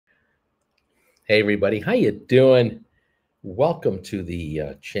Hey everybody, how you doing? Welcome to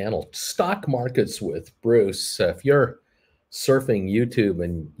the channel Stock Markets with Bruce. If you're surfing YouTube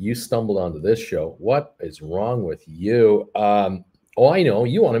and you stumbled onto this show, what is wrong with you? Oh, I know,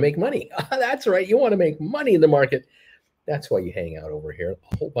 you want to make money. That's right, you want to make money in the market. That's why you hang out over here.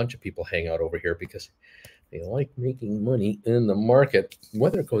 A whole bunch of people hang out over here because they like making money in the market,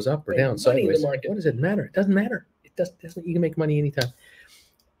 whether it goes up or down, sideways. What does it matter? It doesn't matter. It doesn't. You can make money anytime.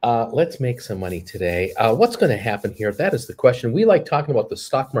 Let's make some money today. What's going to happen here? That is the question. We like talking about the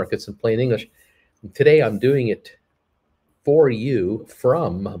stock markets in plain English. Today, I'm doing it for you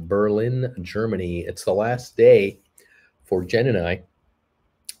from Berlin, Germany. It's the last day for Jen and I,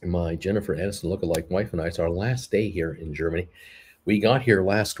 my Jennifer Aniston lookalike wife and I. It's our last day here in Germany. We got here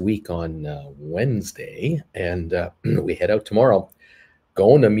last week on Wednesday, and we head out tomorrow.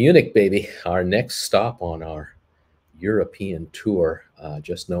 Going to Munich, baby. Our next stop on our European tour.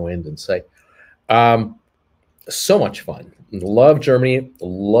 Just no end in sight. So much fun. Love Germany.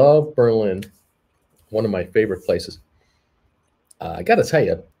 Love Berlin. One of my favorite places. I got to tell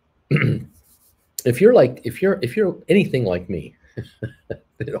you, if you're anything like me,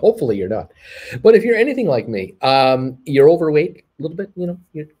 hopefully you're not, but if you're anything like me, you're overweight a little bit. You know,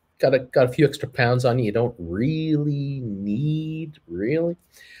 you got a few extra pounds on you. You don't really need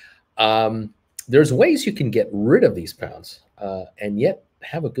there's ways you can get rid of these pounds and yet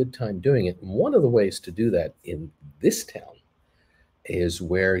have a good time doing it. And one of the ways to do that in this town is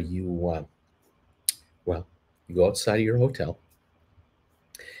where you go outside of your hotel,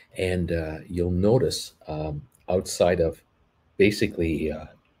 and you'll notice outside of basically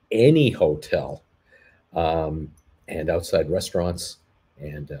any hotel and outside restaurants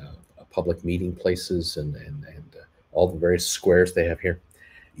and public meeting places and all the various squares they have here,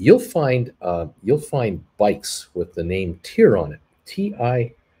 you'll find bikes with the name TIER on it,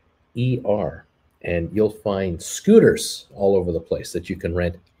 TIER, and you'll find scooters all over the place that you can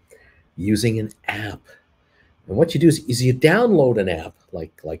rent using an app. And what you do is you download an app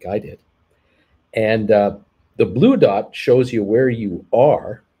like I did, and the blue dot shows you where you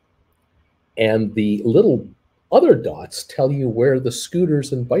are, and the little other dots tell you where the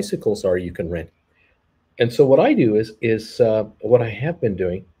scooters and bicycles are you can rent. And so what I do is what I have been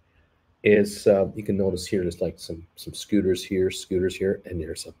doing is you can notice here there's like some scooters here, and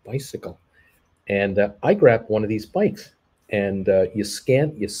there's a bicycle. And I grabbed one of these bikes, and you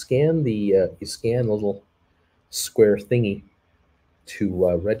scan a little square thingy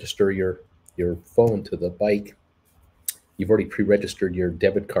to register your phone to the bike. You've already pre-registered your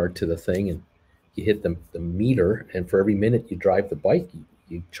debit card to the thing, and you hit the meter, and for every minute you drive the bike,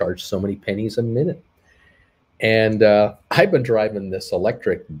 you charge so many pennies a minute. And I've been driving this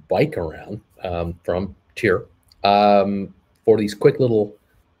electric bike around from TIER for these quick little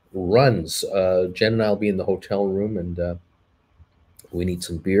runs. Jen and I will be in the hotel room, and we need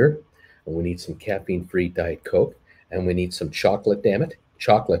some beer, and we need some caffeine-free Diet Coke, and we need some chocolate, damn it,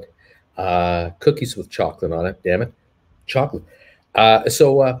 chocolate. Cookies with chocolate on it, damn it, chocolate.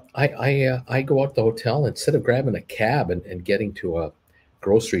 So I go out to the hotel, instead of grabbing a cab and getting to a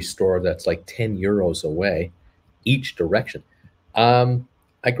grocery store that's like 10 euros away each direction,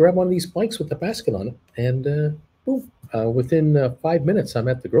 I grab one of these bikes with the basket on it, and boom, within 5 minutes, I'm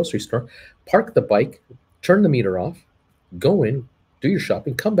at the grocery store, park the bike, turn the meter off, go in, do your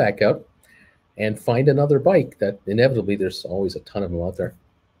shopping, come back out, and find another bike that inevitably there's always a ton of them out there.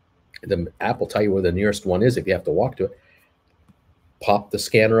 The app will tell you where the nearest one is if you have to walk to it. Pop the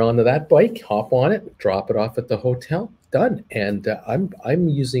scanner onto that bike, hop on it, drop it off at the hotel, done. And I'm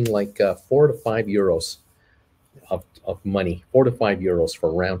using like 4 to 5 euros of money, 4 to 5 euros for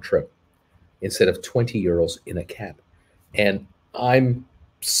a round trip instead of 20 euros in a cab. And I'm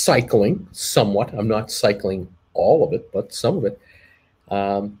cycling somewhat. I'm not cycling all of it, but some of it.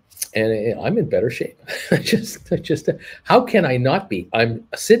 And I'm in better shape. just how can I not be? I'm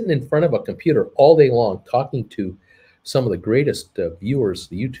sitting in front of a computer all day long talking to some of the greatest viewers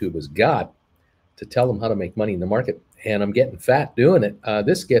the YouTube has got to tell them how to make money in the market, and I'm getting fat doing it.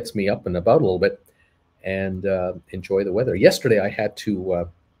 This gets me up and about a little bit and enjoy the weather. Yesterday I had to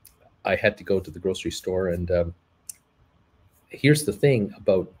go to the grocery store, and here's the thing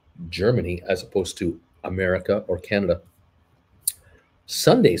about Germany as opposed to America or Canada.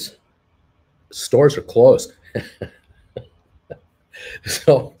 Sundays, stores are closed.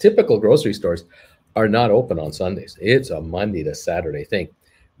 So typical grocery stores are not open on Sundays. It's a Monday to Saturday thing.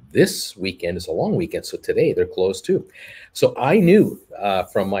 This weekend is a long weekend, so today they're closed too. So I knew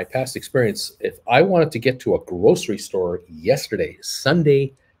from my past experience, if I wanted to get to a grocery store yesterday,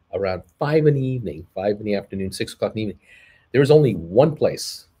 Sunday, around 5 in the evening, 5 in the afternoon, 6 o'clock in the evening, there was only one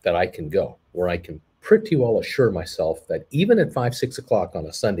place that I can go. where I can pretty well assure myself that even at 5, 6 o'clock on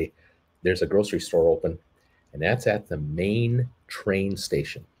a Sunday, there's a grocery store open, and that's at the main train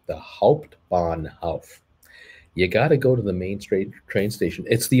station, the Hauptbahnhof. You got to go to the main train station.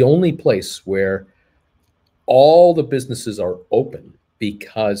 It's the only place where all the businesses are open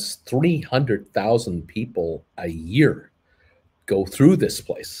because 300,000 people a year go through this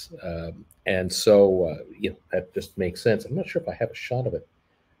place. And so, that just makes sense. I'm not sure if I have a shot of it.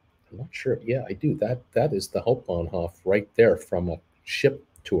 I'm not sure. Yeah, I do. That is the Hauptbahnhof right there from a ship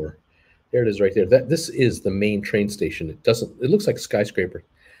tour. There it is right there. This is the main train station. It looks like a skyscraper,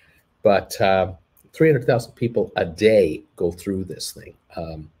 but 300,000 people a day go through this thing.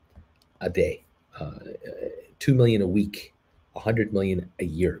 A day. 2 million a week, 100 million a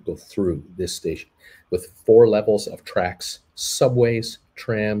year go through this station with 4 levels of tracks, subways,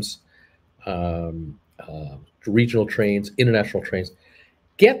 trams, regional trains, international trains.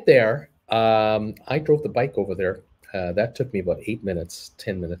 Get there. I drove the bike over there. That took me about 8 minutes,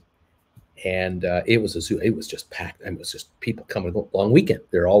 10 minutes. And it was a zoo. It was just packed. It was just people coming. Long weekend.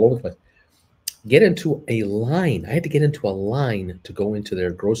 They're all over the place. Get into a line. I had to get into a line to go into their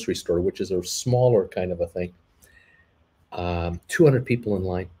grocery store, which is a smaller kind of a thing. 200 people in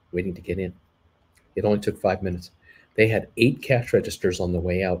line waiting to get in. It only took 5 minutes. They had 8 cash registers on the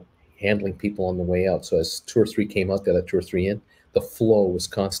way out, handling people on the way out. So as 2 or 3 came out, they let 2 or 3 in. The flow was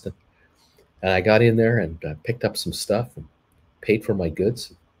constant. And I got in there and picked up some stuff and paid for my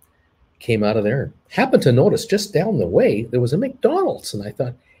goods. Came out of there and happened to notice just down the way there was a McDonald's. And I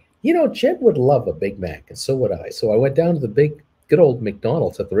thought, Jed would love a Big Mac, and so would I. So I went down to the good old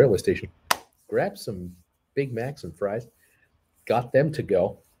McDonald's at the railway station, grabbed some Big Macs and fries, got them to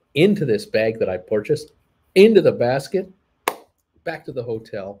go into this bag that I purchased, into the basket, back to the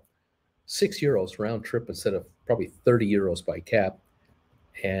hotel, €6 round trip instead of probably €30 by cab.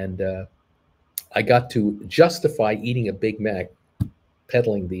 And I got to justify eating a Big Mac,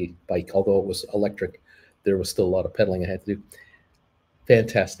 pedaling the bike, although it was electric. There was still a lot of pedaling I had to do.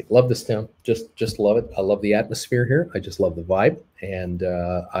 Fantastic. Love this town. Just love it. I love the atmosphere here. I just love the vibe. And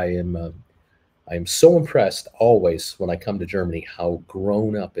I am so impressed always when I come to Germany how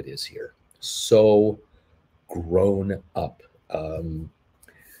grown up it is here. So grown up.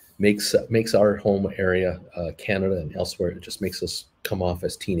 Makes our home area, Canada and elsewhere, it just makes us come off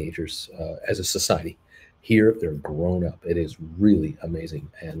as teenagers as a society. Here, they're grown up. It is really amazing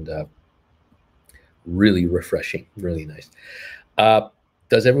and really refreshing, really nice.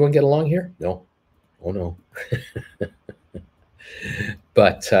 Does everyone get along here? No. Oh, no.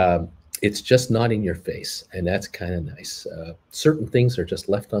 But it's just not in your face, and that's kind of nice. Certain things are just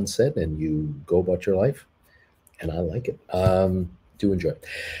left unsaid, and you go about your life, and I like it. Do enjoy it.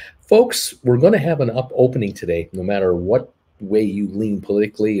 Folks, we're going to have an up opening today, no matter what way you lean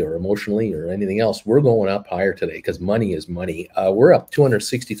politically or emotionally or anything else. We're going up higher today because money is money. We're up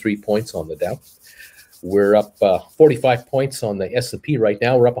 263 points on the Dow. We're up 45 points on the S&P right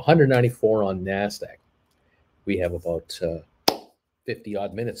now. We're up 194 on NASDAQ. We have about 50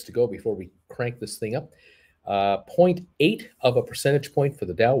 odd minutes to go before we crank this thing up. 0.8 of a percentage point for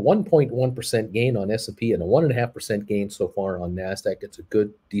the Dow, 1.1% gain on S&P, and a 1.5% gain so far on NASDAQ. It's a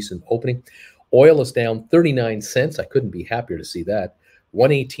good, decent opening. Oil is down 39 cents. I couldn't be happier to see that.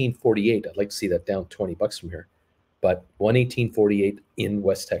 118.48. I'd like to see that down 20 bucks from here. But 118.48 in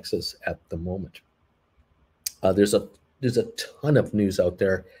West Texas at the moment. There's a ton of news out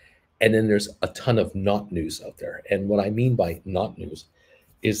there, and then there's a ton of not news out there. And what I mean by not news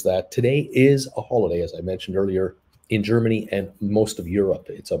is that today is a holiday, as I mentioned earlier, in Germany and most of Europe.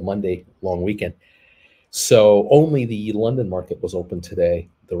 It's a Monday long weekend. So only the London market was open today.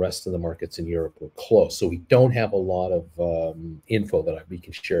 The rest of the markets in Europe were closed. So we don't have a lot of info that we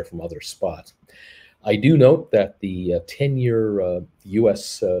can share from other spots. I do note that the 10-year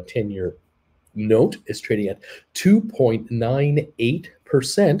U.S. 10-year note is trading at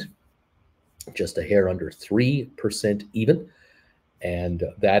 2.98%, just a hair under 3% even. And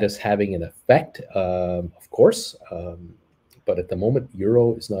that is having an effect, of course. But at the moment,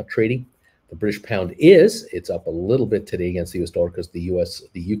 euro is not trading. The British pound is. It's up a little bit today against the US dollar because the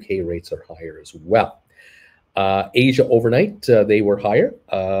UK rates are higher as well. Asia overnight, they were higher.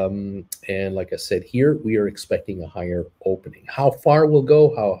 And like I said here, we are expecting a higher opening. How far we'll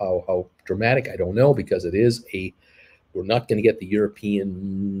go, how dramatic, I don't know, because it is we're not going to get the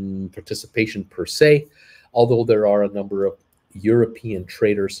European participation per se, although there are a number of European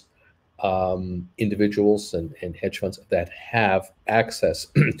traders, individuals and hedge funds that have access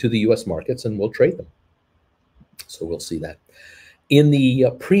to the US markets and will trade them. So we'll see that. In the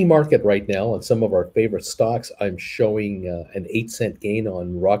pre-market right now on some of our favorite stocks, I'm showing an 8-cent gain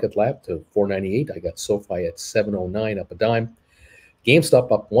on Rocket Lab to 498. I got SoFi at 709, up a dime. GameStop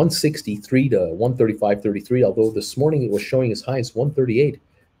up 163 to 135.33, although this morning it was showing as high as 138.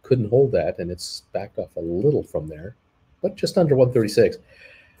 Couldn't hold that, and it's backed off a little from there, but just under 136.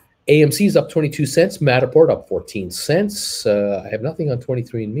 AMC's up 22 cents. Matterport up 14 cents. I have nothing on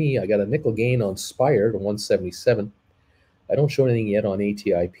 23andMe. I got a nickel gain on Spire to 177. I don't show anything yet on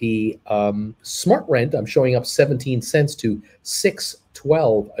ATIP. SmartRent, I'm showing up 17 cents to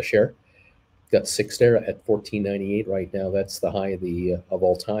 612 a share. Got Cyxtera at 14.98 right now. That's the high of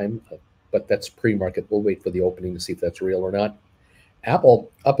all time, but that's pre-market. We'll wait for the opening to see if that's real or not. Apple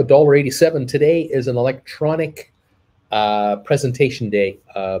up $1.87. Today is an electronic presentation day.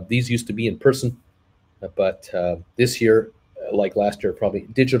 These used to be in person, but this year, like last year, probably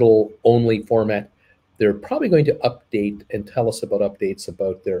digital-only format. They're probably going to update and tell us about updates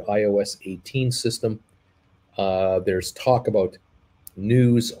about their iOS 18 system. There's talk about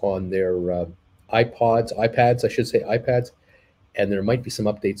news on their iPads, I should say iPads, and there might be some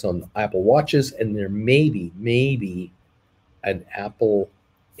updates on Apple Watches, and there may be an Apple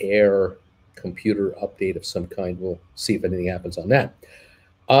Air computer update of some kind. We'll see if anything happens on that.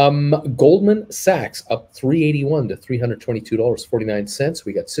 Goldman Sachs up 381 to $322.49.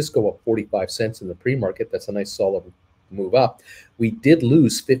 We got Cisco up 45 cents in the pre-market. That's a nice solid move up. We did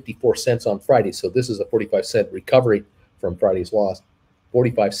lose 54 cents on Friday, so this is a 45-cent recovery from Friday's loss.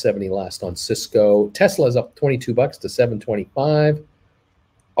 45.70 last on Cisco. Tesla's up 22 bucks to 725.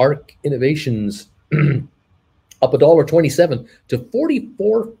 ARC Innovations up $1.27 to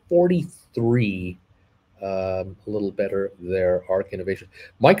 44.43. A little better there, ARC Innovation.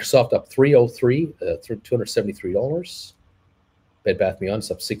 Microsoft up 303, $273. Bed Bath & Beyond's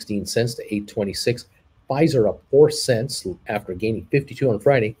up 16 cents to 826. Pfizer up 4 cents after gaining 52 on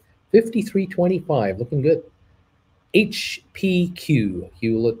Friday, 53.25, looking good. HPQ,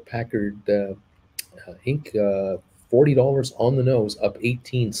 Hewlett Packard Inc., $40 on the nose, up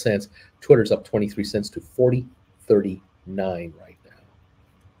 18 cents. Twitter's up 23 cents to 40.39 right now.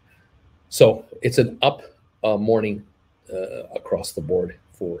 So it's an up morning across the board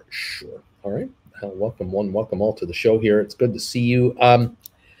for sure. All right. Welcome all to the show here. It's good to see you.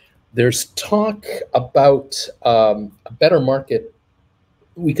 There's talk about a better market.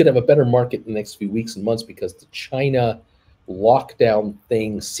 We could have a better market in the next few weeks and months because the China lockdown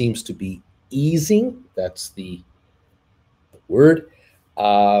thing seems to be easing. That's the word.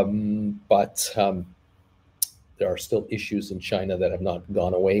 But there are still issues in China that have not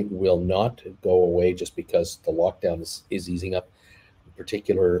gone away, will not go away just because the lockdown is easing up, in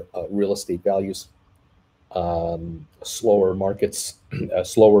particular real estate values, slower markets,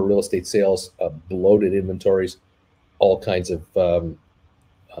 slower real estate sales, bloated inventories, all kinds of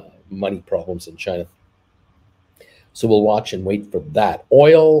money problems in China. So we'll watch and wait for that.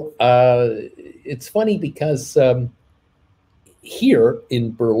 Oil, it's funny because here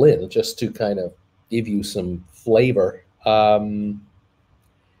in Berlin, just to kind of give you some flavor,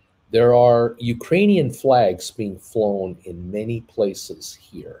 there are Ukrainian flags being flown in many places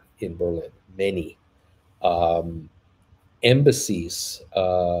here in Berlin. Many embassies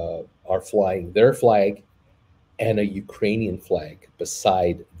are flying their flag and a Ukrainian flag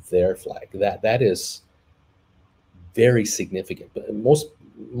beside their flag. That is very significant. But most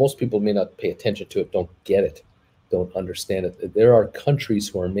people may not pay attention to it, don't get it, don't understand it. There are countries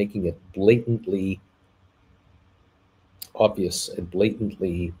who are making it blatantly obvious and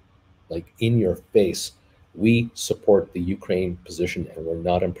blatantly like in your face. We support the Ukraine position and we're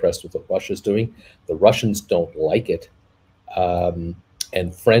not impressed with what Russia's doing. The Russians don't like it.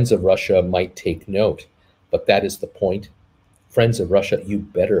 And friends of Russia might take note, but that is the point. Friends of Russia, you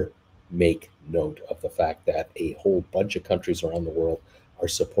better make note of the fact that a whole bunch of countries around the world are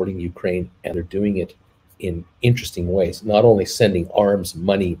supporting Ukraine, and they're doing it in interesting ways, not only sending arms,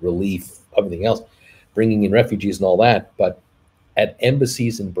 money, relief, everything else, bringing in refugees and all that, but at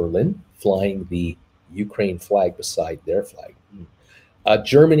embassies in Berlin, flying the Ukraine flag beside their flag.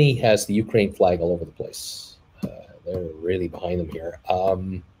 Germany has the Ukraine flag all over the place. They're really behind them here.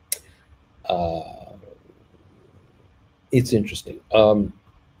 It's interesting. What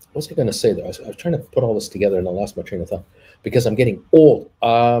was I going to say there? I was trying to put all this together and I lost my train of thought because I'm getting old.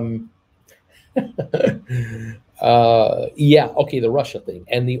 Yeah, okay, the Russia thing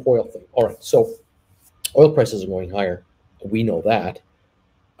and the oil thing. All right, so oil prices are going higher. We know that.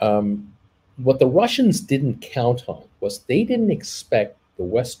 What the Russians didn't count on was they didn't expect the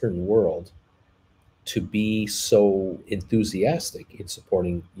Western world to be so enthusiastic in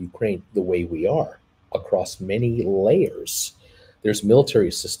supporting Ukraine the way we are across many layers. There's military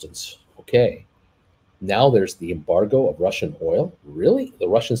assistance. Okay. Now there's the embargo of Russian oil. Really? The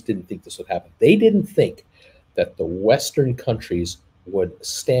Russians didn't think this would happen. They didn't think that the Western countries would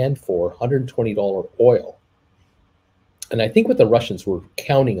stand for $120 oil. And I think what the Russians were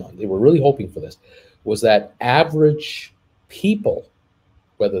counting on, they were really hoping for this, was that average people,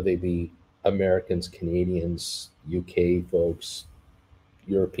 whether they be Americans, Canadians, UK folks,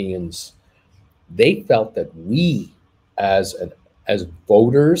 Europeans, they felt that we as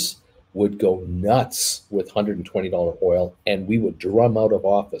voters would go nuts with $120 oil, and we would drum out of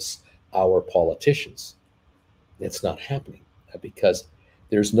office our politicians. It's not happening because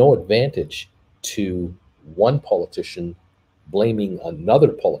there's no advantage to one politician blaming another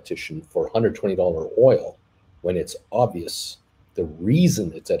politician for $120 oil when it's obvious the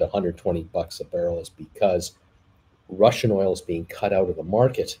reason it's at 120 bucks a barrel is because Russian oil is being cut out of the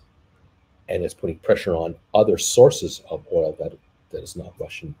market, and it's putting pressure on other sources of oil that is not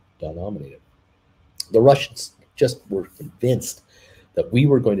Russian denominated. The Russians just were convinced that we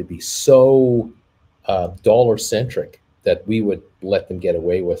were going to be so dollar-centric that we would let them get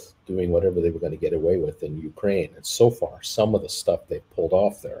away with doing whatever they were going to get away with in Ukraine. And so far, some of the stuff they pulled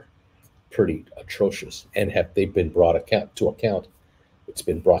off there, pretty atrocious, and they've been brought to account. It's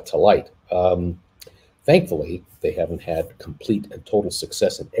been brought to light. Thankfully, they haven't had complete and total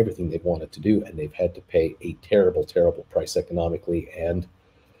success in everything they've wanted to do, and they've had to pay a terrible, terrible price economically and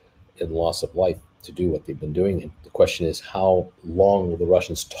in loss of life to do what they've been doing. And the question is, how long will the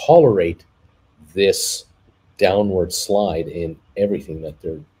Russians tolerate this downward slide in everything that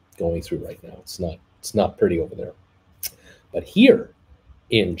they're going through right now? It's not pretty over there. But here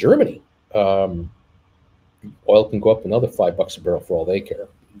in Germany, oil can go up another $5 a barrel for all they care.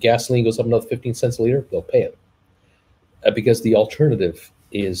 Gasoline goes up another 15 cents a liter, they'll pay it because the alternative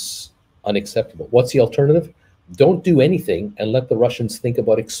is unacceptable. What's the alternative? Don't do anything and let the Russians think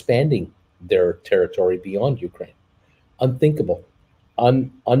about expanding their territory beyond Ukraine. Unthinkable,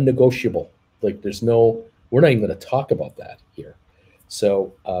 unnegotiable. Like we're not even going to talk about that here.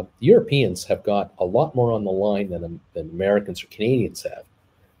 So Europeans have got a lot more on the line than Americans or Canadians have.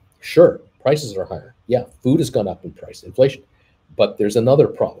 Sure, prices are higher. Yeah, food has gone up in price, inflation. But there's another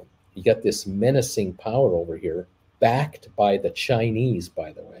problem. You got this menacing power over here, backed by the Chinese,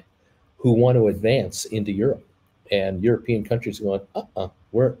 by the way, who want to advance into Europe. And European countries are going,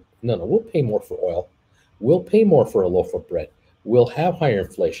 we'll pay more for oil. We'll pay more for a loaf of bread. We'll have higher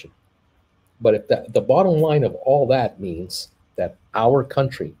inflation. But if the bottom line of all that means that our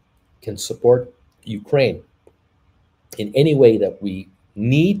country can support Ukraine in any way that we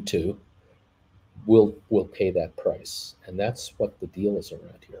need to, we'll pay that price. And that's what the deal is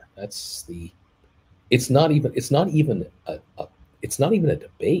around here. It's not even a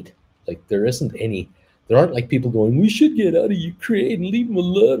debate. Like there aren't like people going, we should get out of Ukraine and leave them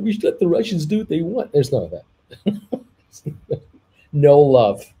alone. We should let the Russians do what they want. There's none of that. No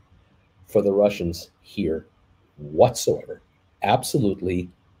love for the Russians here whatsoever. Absolutely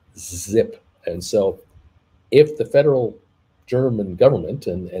zip. And so if the federal German government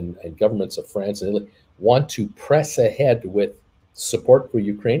and governments of France and Italy want to press ahead with support for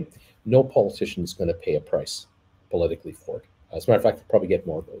Ukraine, no politician is going to pay a price politically for it. As a matter of fact, they'll probably get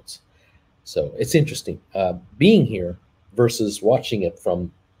more votes. So it's interesting. Being here versus watching it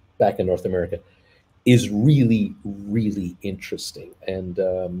from back in North America is really, really interesting. And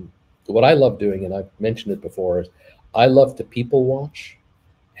what I love doing, and I've mentioned it before, is I love to people watch.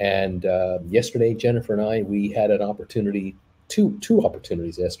 And yesterday, Jennifer and I, we had an opportunity, two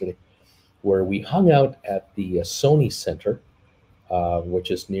opportunities yesterday, where we hung out at the Sony Center,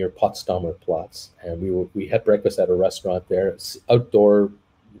 which is near Potsdamer Platz, and we had breakfast at a restaurant there, it's outdoor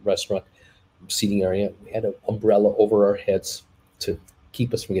restaurant, seating area. We had an umbrella over our heads to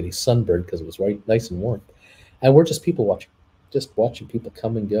keep us from getting sunburned because it was right nice and warm, and we're just people watching, just watching people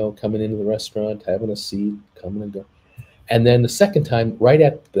come and go, coming into the restaurant, having a seat, coming and go. And then the second time, right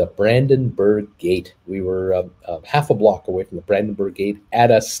at the Brandenburg Gate, we were half a block away from the Brandenburg Gate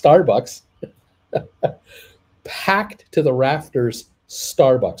at a Starbucks, packed to the rafters.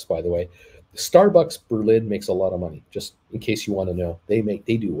 Starbucks, by the way. Starbucks Berlin makes a lot of money, just in case you want to know. They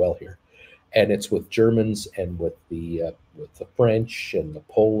do well here. And it's with Germans and with the French and the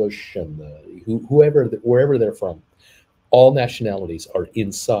Polish and wherever they're from. All nationalities are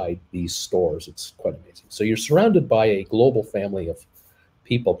inside these stores. It's quite amazing. So you're surrounded by a global family of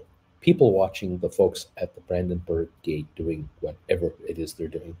people watching the folks at the Brandenburg Gate doing whatever it is they're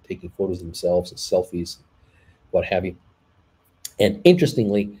doing, taking photos of themselves and selfies, what have you. And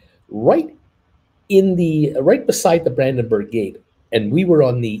interestingly, right beside the Brandenburg Gate, and we were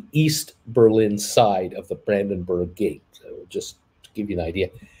on the East Berlin side of the Brandenburg Gate, so just give you an idea,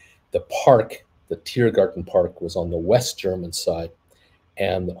 the park, the Tiergarten Park, was on the West German side.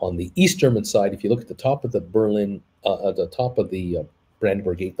 And on the East German side, if you look at the top of the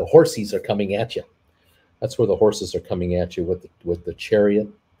Brandenburg Gate, the horses are coming at you. That's where the horses are coming at you with the chariot.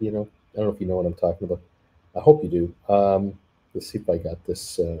 You know, I don't know if you know what I'm talking about. I hope you do. Let's see if I got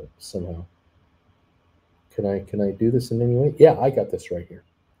this somehow. Can I do this in any way? Yeah, I got this right here.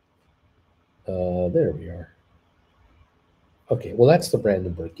 There we are. Okay, well, that's the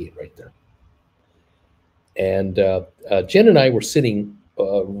Brandenburg Gate right there. And Jen and I were sitting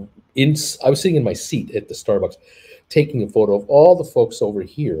I was sitting in my seat at the Starbucks, taking a photo of all the folks over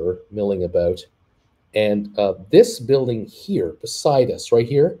here milling about. And this building here beside us, right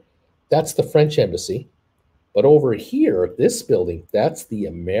here, that's the French embassy. But over here, this building, that's the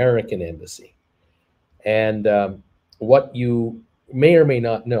American embassy. And what you may or may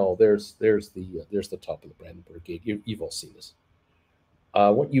not know, there's the top of the Brandenburg Gate. You've all seen this.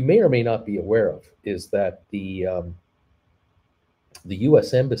 What you may or may not be aware of is that the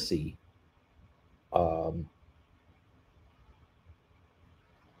U.S. Embassy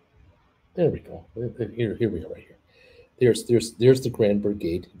there we go. Here we are right here. There's the Brandenburg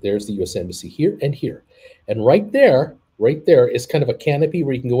Gate. There's the U.S. Embassy here and here. And right there is kind of a canopy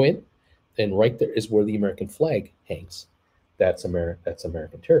where you can go in. And right there is where the American flag hangs. That's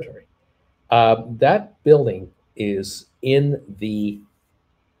American territory. That building is in the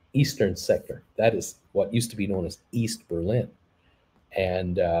eastern sector. That is what used to be known as East Berlin.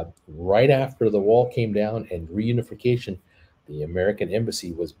 And right after the wall came down and reunification, the American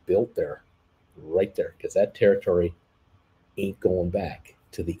embassy was built there, right there, because that territory ain't going back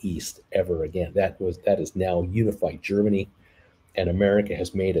to the east ever again. That is now unified Germany, and America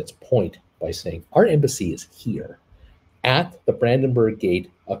has made its point by saying our embassy is here at the Brandenburg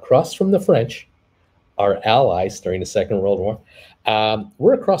Gate, across from the French, our allies during the Second World War.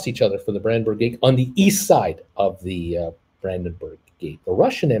 We're across each other from the Brandenburg Gate on the east side of the Brandenburg Gate. The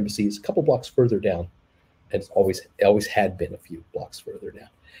Russian embassy is a couple blocks further down, and it's always had been a few blocks further down.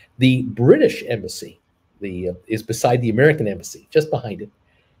 The British embassy is beside the American embassy, just behind it.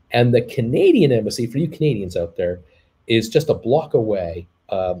 And the Canadian embassy, for you Canadians out there, is just a block away.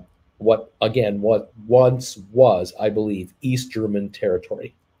 What once was, I believe, East German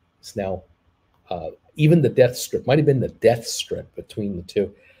territory. It's now even the death strip, might have been the death strip between the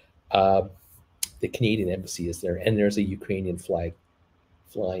two. The Canadian embassy is there, and there's a Ukrainian flag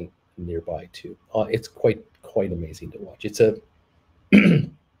flying nearby too. It's quite amazing to watch. It's a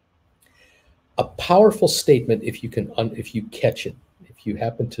a powerful statement if you catch it. If you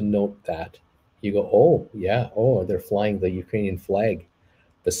happen to note that, you go, oh yeah, oh, they're flying the Ukrainian flag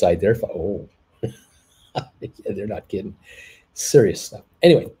beside their flag. Oh, yeah, they're not kidding. Serious stuff.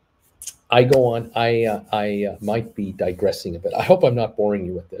 Anyway, I go on. I might be digressing a bit. I hope I'm not boring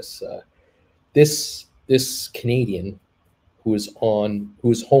you with this. This Canadian who is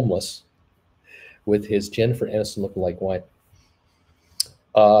homeless with his Jennifer Aniston lookalike wife.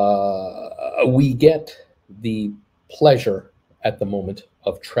 We get the pleasure at the moment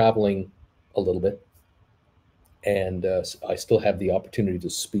of traveling a little bit, and I still have the opportunity to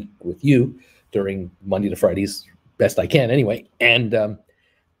speak with you during Monday to Fridays, best I can anyway, and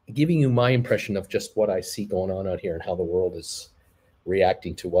giving you my impression of just what I see going on out here and how the world is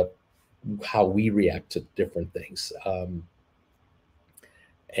reacting to how we react to different things. I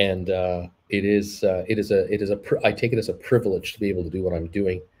take it as a privilege to be able to do what I'm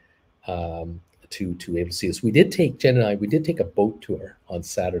doing, to be able to see this. Jen and I did take a boat tour on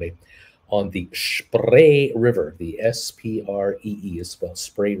Saturday on the Spree River. The S-P-R-E-E is spelled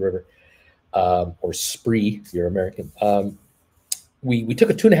Spree River, or Spree if you're American. We took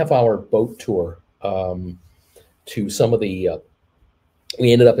a 2.5-hour boat tour to some of the.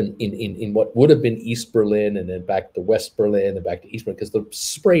 We ended up in what would have been East Berlin, and then back to West Berlin, and back to East Berlin, because the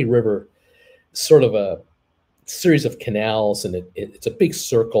Spree River is sort of a series of canals, and it's a big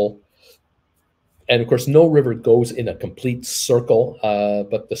circle. And of course, no river goes in a complete circle,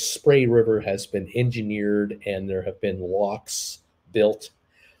 but the Spree River has been engineered, and there have been locks built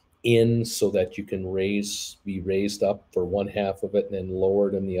in so that you can be raised up for one half of it and then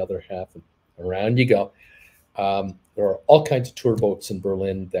lowered in the other half, and around you go. There are all kinds of tour boats in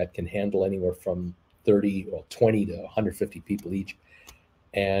Berlin that can handle anywhere from 20 to 150 people each.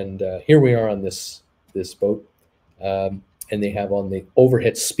 And here we are on this boat, and they have on the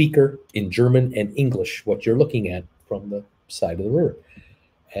overhead speaker in German and English what you're looking at from the side of the river.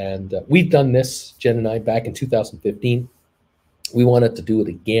 And we've done this, Jen and I, back in 2015. We wanted to do it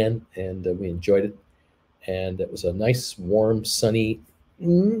again, and we enjoyed it. And it was a nice, warm, sunny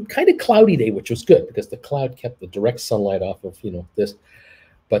kind of cloudy day, which was good because the cloud kept the direct sunlight off of this.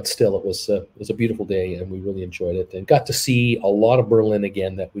 But still, it was a beautiful day, and we really enjoyed it, and got to see a lot of Berlin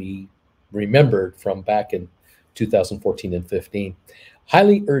again that we remembered from back in 2014 and 15.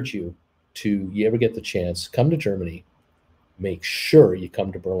 Highly urge you you ever get the chance, come to Germany. Make sure you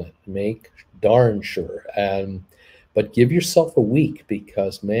come to Berlin. Make darn sure. But give yourself a week,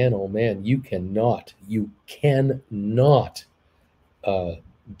 because man, oh man, you cannot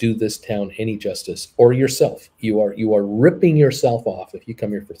do this town any justice, or yourself. You are ripping yourself off if you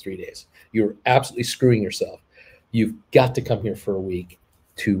come here for 3 days. You're absolutely screwing yourself. You've got to come here for a week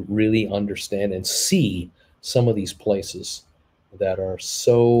to really understand and see some of these places that are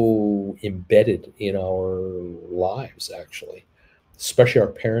so embedded in our lives, actually, especially our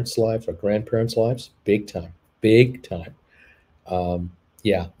parents' lives, our grandparents' lives. Big time, big time.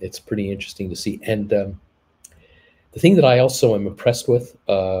 Yeah, it's pretty interesting to see. And the thing that I also am impressed with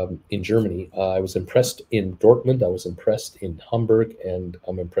in Germany, I was impressed in Dortmund, I was impressed in Hamburg, and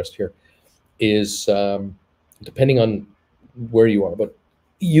I'm impressed here, is depending on where you are, but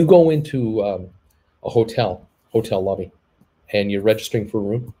you go into a hotel lobby, and you're registering for a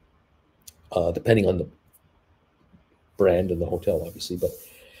room, depending on the brand and the hotel, obviously, but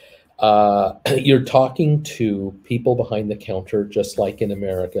you're talking to people behind the counter, just like in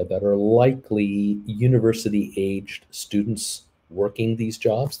America, that are likely university-aged students working these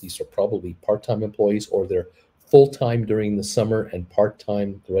jobs. These are probably part-time employees, or they're full-time during the summer and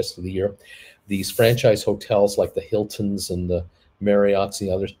part-time the rest of the year. These franchise hotels like the Hiltons and the Marriotts and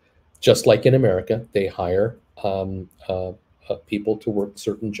the others, just like in America, they hire people to work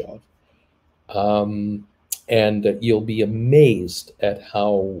certain jobs. And you'll be amazed at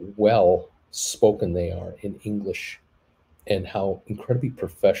how well spoken they are in English and how incredibly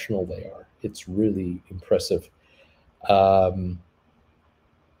professional they are. It's really impressive.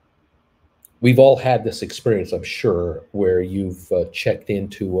 We've all had this experience, I'm sure, where you've checked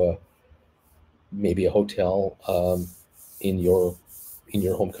into maybe a hotel in your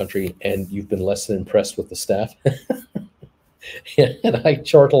home country, and you've been less than impressed with the staff. And I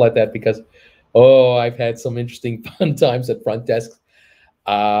chortle at that because, oh, I've had some interesting fun times at front desks.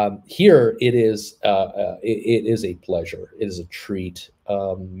 Here it is a pleasure. It is a treat.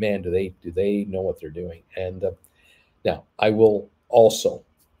 Man, do they know what they're doing? And now I will also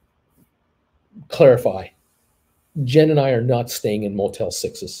clarify, Jen and I are not staying in Motel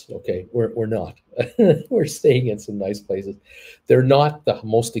 6s, okay? We're not. We're staying in some nice places. They're not the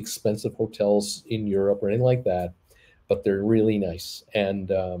most expensive hotels in Europe or anything like that, but they're really nice.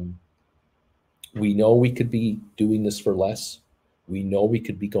 And we know we could be doing this for less. We know we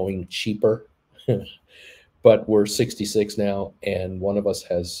could be going cheaper, but we're 66 now, and one of us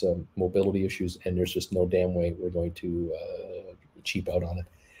has mobility issues, and there's just no damn way we're going to cheap out on it.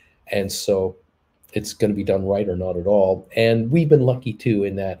 And so it's going to be done right or not at all. And we've been lucky too,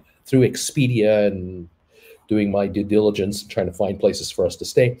 in that through Expedia and doing my due diligence, trying to find places for us to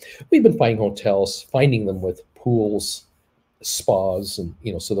stay, we've been finding hotels, finding them with pools, spas, and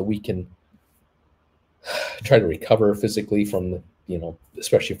so that we can try to recover physically from the,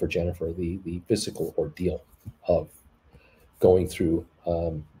 especially for Jennifer, the physical ordeal of going through,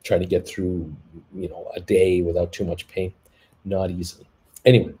 trying to get through, a day without too much pain. Not easy.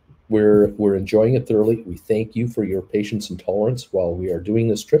 Anyway, we're enjoying it thoroughly. We thank you for your patience and tolerance while we are doing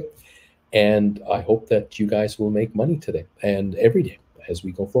this trip. And I hope that you guys will make money today and every day as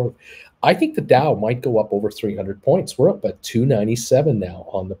we go forward. I think the Dow might go up over 300 points. We're up at 297 now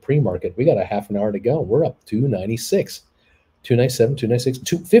on the pre-market. We got a half an hour to go. We're up 296, 297, 296,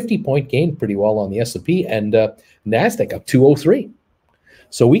 250-point gain pretty well on the S&P, and NASDAQ up 203.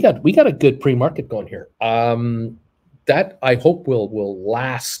 So we got a good pre-market going here. That I hope will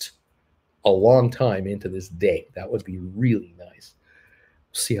last a long time into this day. That would be really nice.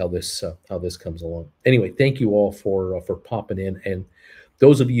 See how this comes along. Anyway, thank you all for popping in, and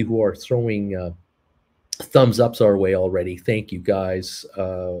those of you who are throwing thumbs ups our way already, thank you guys,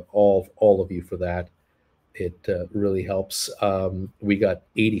 all of you for that. It really helps. We got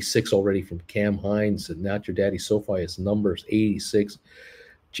 86 already from Cam Hines, and Not Your Daddy SoFi is numbers 86.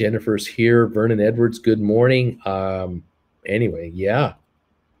 Jennifer's here. Vernon Edwards, good morning. Anyway, yeah,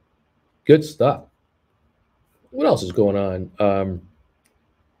 good stuff. What else is going on?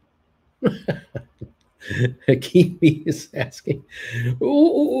 Kiwi is asking,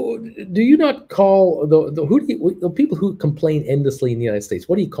 do you not call the people who complain endlessly in the United States?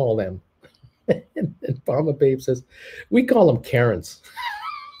 What do you call them? And Mama Babe says, we call them Karens.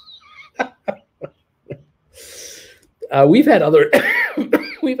 We've had other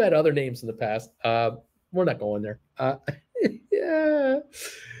names in the past. We're not going there. Yeah.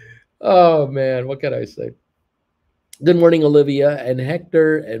 Oh man, what can I say? Good morning, Olivia and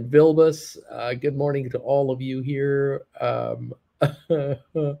Hector and Vilbus. Good morning to all of you here. A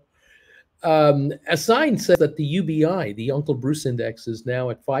sign says that the UBI, the Uncle Bruce Index, is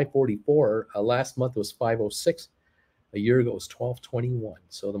now at 544. Last month was 506. A year ago it was 1221.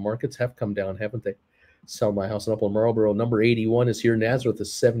 So the markets have come down, haven't they? Sell my house in Upper Marlboro. Number 81 is here. Nazareth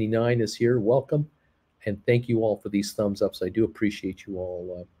is 79 is here. Welcome. And thank you all for these thumbs ups. I do appreciate you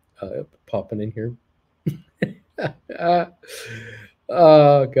all popping in here.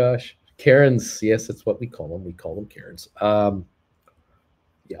 Oh gosh, Karens. Yes, that's what we call them. We call them Karens. Yeah,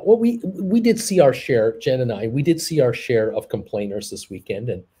 well, we did see our share, Jen and I. We did see our share of complainers this weekend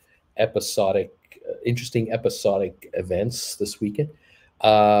and episodic, interesting episodic events this weekend.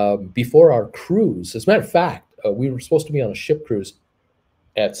 Before our cruise, as a matter of fact, we were supposed to be on a ship cruise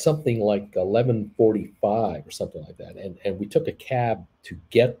at something like 11:45 or something like that, and we took a cab to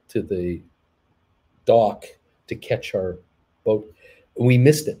get to the dock to catch our boat. We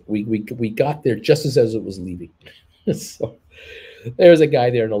missed it. We got there just as it was leaving. So there was a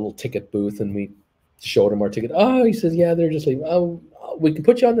guy there in a little ticket booth, and we showed him our ticket. Oh, he says, yeah, they're just leaving. Oh, we can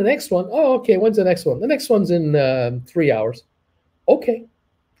put you on the next one. Oh, okay. When's the next one? The next one's in 3 hours. Okay.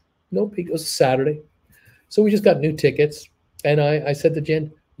 No big. It was Saturday. So we just got new tickets. And I said to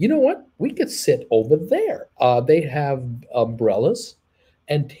Jen, you know what? We could sit over there. They have umbrellas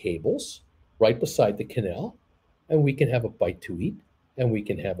and tables right beside the canal, and we can have a bite to eat, and we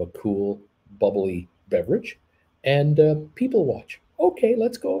can have a cool, bubbly beverage, and people watch. Okay,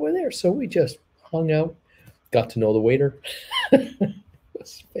 let's go over there. So we just hung out, got to know the waiter. It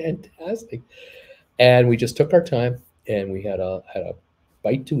was fantastic. And we just took our time, and we had a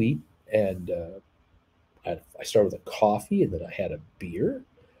bite to eat, and I started with a coffee, and then I had a beer.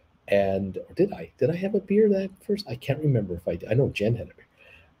 And did I have a beer that first? I can't remember if I did. I know Jen had a beer.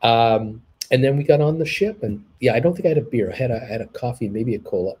 And then we got on the ship, and yeah, I don't think I had a beer. I had a coffee, maybe a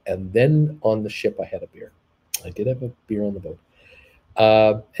cola, and then on the ship I had a beer. I did have a beer on the boat,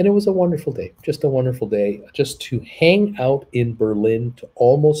 and it was a wonderful day. Just a wonderful day, just to hang out in Berlin, to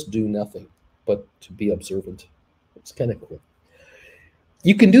almost do nothing, but to be observant. It's kind of cool.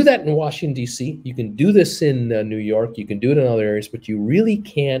 You can do that in Washington, D.C. You can do this in New York. You can do it in other areas, but you really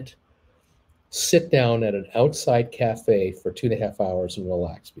can't sit down at an outside cafe for 2.5 hours and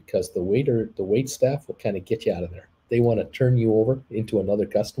relax, because the wait staff will kind of get you out of there. They want to turn you over into another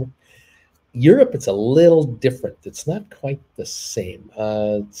customer. Europe, it's a little different. It's not quite the same.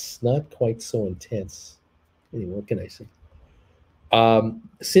 It's not quite so intense. Anyway, what can I say?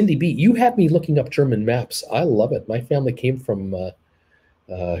 Cindy B, you had me looking up German maps. I love it. My family came from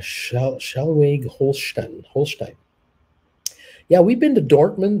Schleswig-Holstein. Yeah, we've been to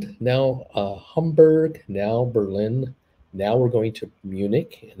Dortmund, now Hamburg, now Berlin. Now we're going to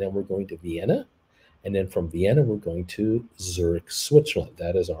Munich, and then we're going to Vienna. And then from Vienna, we're going to Zurich, Switzerland.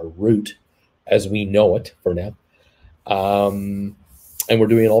 That is our route as we know it for now. And we're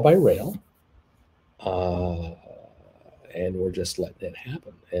doing it all by rail. And we're just letting it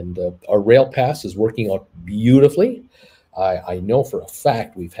happen. And our rail pass is working out beautifully. I know for a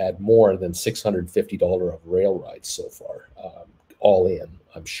fact we've had more than $650 of rail rides so far, all in,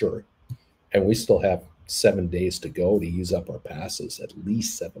 I'm sure. And we still have 7 days to go to use up our passes, at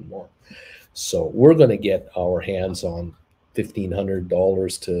least 7 more. So we're going to get our hands on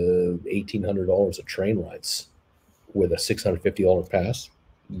 $1,500 to $1,800 of train rides with a $650 pass.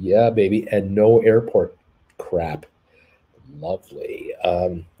 Yeah, baby. And no airport crap. Lovely.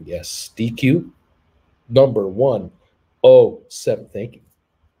 Yes. DQ number 107. Thank you.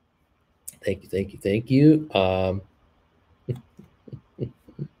 Thank you.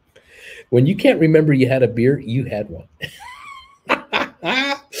 When you can't remember you had a beer, you had one.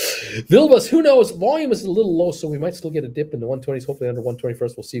 Vilbus, who knows? Volume is a little low, so we might still get a dip in the 120s, hopefully under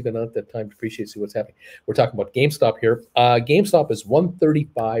 121st. We'll see you at that time to appreciate, see what's happening. We're talking about GameStop here. GameStop is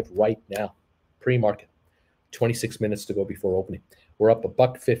 135 right now, pre-market. 26 minutes to go before opening. We're up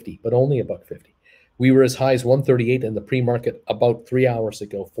 $1.50, but only $1.50. We were as high as 138 in the pre-market about 3 hours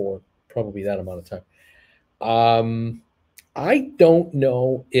ago for probably that amount of time. I don't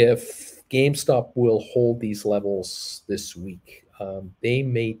know if GameStop will hold these levels this week. They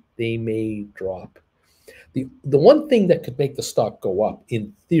may drop. The one thing that could make the stock go up,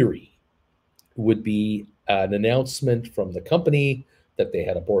 in theory, would be an announcement from the company that they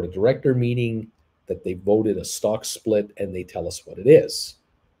had a board of director meeting, that they voted a stock split, and they tell us what it is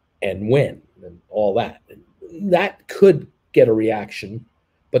and when and all that. And that could get a reaction,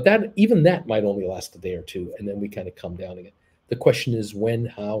 but even that might only last a day or two, and then we kind of come down again. The question is when,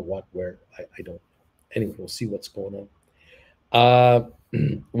 how, what, where. I don't know. Anyway, we'll see what's going on. Uh,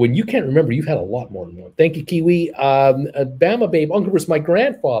 when you can't remember, you've had a lot more than one. Thank you, Kiwi. Bama Babe, Uncle Bruce, my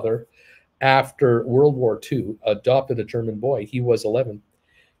grandfather, after World War II, adopted a German boy. He was 11.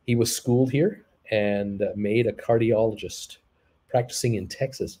 He was schooled here and made a cardiologist, practicing in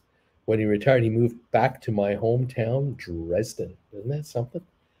Texas. When he retired, he moved back to my hometown, Dresden. Isn't that something?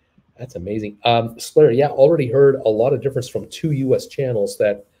 That's amazing. Splatter, yeah, already heard a lot of difference from 2 U.S. channels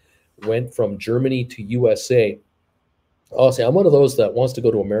that went from Germany to USA. Honestly, I'm one of those that wants to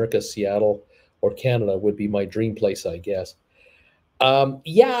go to America. Seattle or Canada would be my dream place, I guess.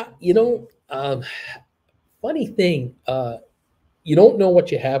 Yeah, funny thing, you don't know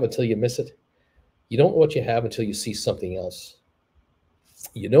what you have until you miss it. You don't know what you have until you see something else.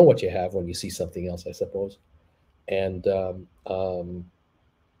 You know what you have when you see something else, I suppose. And uh,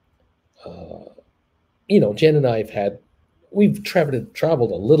 Jen and I we've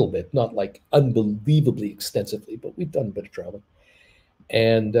traveled a little bit, not like unbelievably extensively, but we've done a bit of traveling,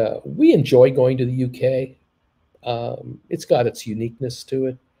 and we enjoy going to the UK. It's got its uniqueness to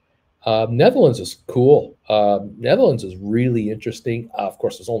it. Netherlands is cool. Netherlands is really interesting. Of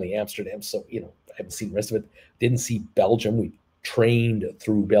course, there's only Amsterdam, so I haven't seen the rest of it. Didn't see Belgium. We trained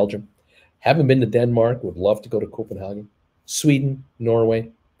through Belgium. Haven't been to Denmark. Would love to go to Copenhagen. Sweden,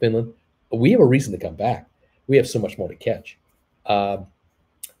 Norway, Finland. We have a reason to come back. We have so much more to catch.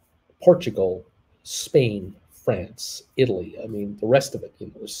 Portugal, Spain, France, Italy. I mean, the rest of it,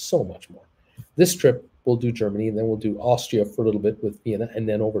 there's so much more. This trip, we'll do Germany, and then we'll do Austria for a little bit with Vienna, and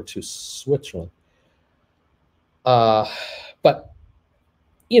then over to Switzerland. But,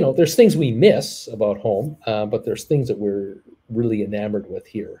 there's things we miss about home, but there's things that we're really enamored with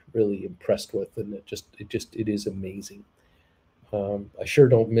here, really impressed with, and it is amazing. I sure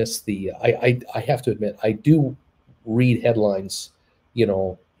don't miss I have to admit, I do read headlines,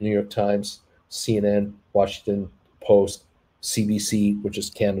 New York Times, CNN, Washington Post, CBC, which is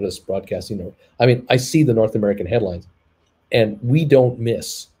Canada's broadcasting. I mean, I see the North American headlines, and we don't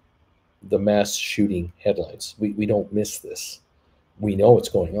miss the mass shooting headlines. We don't miss this. We know what's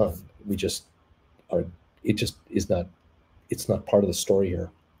going on. We just are. It just is not. It's not part of the story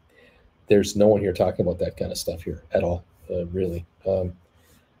here. There's no one here talking about that kind of stuff here at all. Really,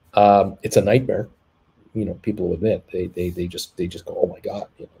 it's a nightmare. People will admit they just go, oh my God,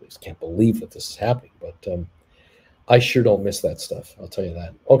 they just can't believe that this is happening. But I sure don't miss that stuff. I'll tell you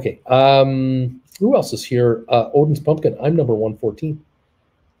that. Okay, who else is here? Odin's Pumpkin. I'm number 114.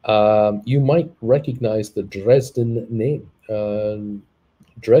 You might recognize the Dresden name.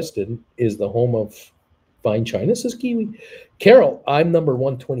 Dresden is the home of fine china, says Kiwi. Carol, I'm number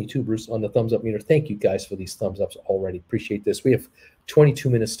 122, Bruce, on the thumbs up meter. Thank you guys for these thumbs ups already. Appreciate this. We have 22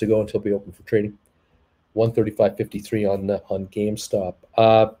 minutes to go until we open for trading. 135.53 on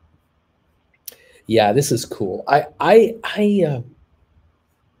GameStop. Yeah, this is cool. I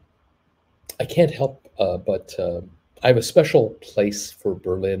can't help but I have a special place for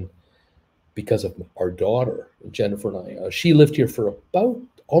Berlin because of our daughter, Jennifer and I. She lived here for about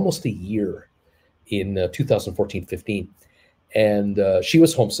almost a year in 2014-15. And she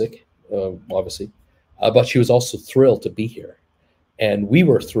was homesick, obviously, but she was also thrilled to be here. And we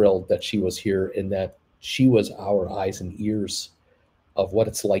were thrilled that she was here and that she was our eyes and ears of what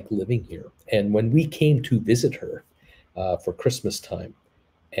it's like living here. And when we came to visit her for Christmas time,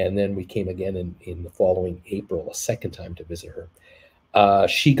 and then we came again in the following April, a second time to visit her,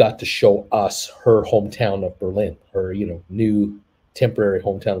 she got to show us her hometown of Berlin, her new temporary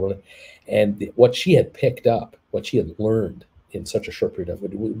hometown of Berlin. And what she had picked up, what she had learned in such a short period of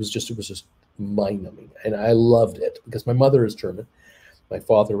it was just mind-numbing. And I loved it because my mother is German. My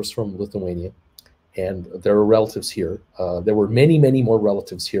father was from Lithuania, and there are relatives here. There were many, many more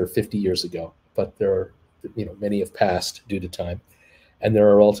relatives here 50 years ago, but there are, many have passed due to time. And there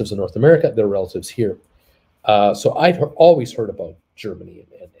are relatives in North America. There are relatives here. So I've always heard about Germany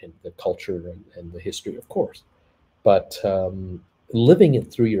and the culture and the history, of course. But living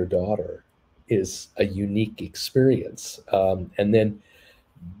it through your daughter is a unique experience. And then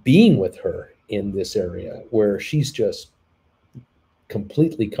being with her in this area where she's just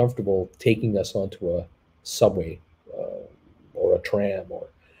completely comfortable taking us onto a subway or a tram or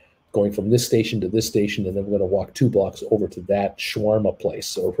going from this station to this station, and then we're going to walk 2 blocks over to that shawarma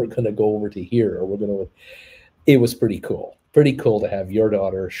place, or we're going to go over to here, or it was pretty cool. Pretty cool to have your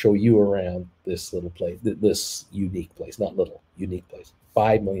daughter show you around this little place, this unique place, not little, unique place.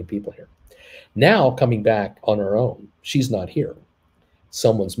 5 million people here. Now coming back on her own, she's not here.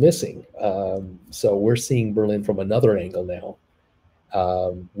 Someone's missing. So we're seeing Berlin from another angle now.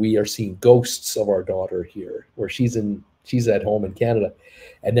 We are seeing ghosts of our daughter here, where she's in She's at home in Canada.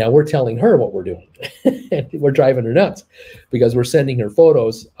 And now we're telling her what we're doing. And we're driving her nuts because we're sending her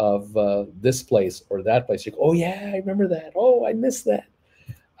photos of this place or that place. She goes, oh, yeah, I remember that. Oh, I missed that.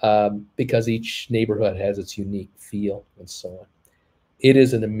 Because each neighborhood has its unique feel and so on. It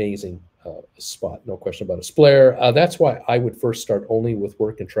is an amazing spot, no question about it. Blair, that's why I would first start only with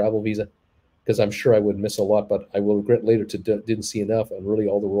work and travel visa, because I'm sure I would miss a lot, but I will regret later to didn't see enough. And really,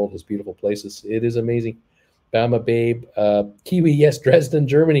 all the world has beautiful places. It is amazing. Bama Babe, Kiwi, yes, Dresden,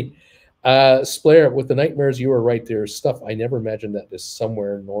 Germany. Splair, with the nightmares, you were right. There's stuff I never imagined that is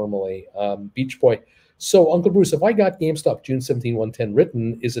somewhere normally. Beach Boy. So, Uncle Bruce, if I got GameStop June 17, 110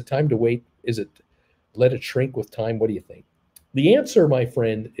 written, is it time to wait? Is it let it shrink with time? What do you think? The answer, my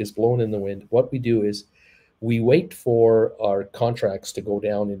friend, is blown in the wind. What we do is we wait for our contracts to go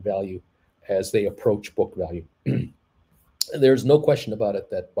down in value as they approach book value. There's no question about it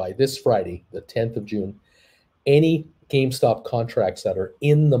that by this Friday, the 10th of June, any GameStop contracts that are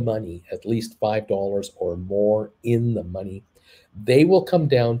in the money, at least $5 or more in the money, they will come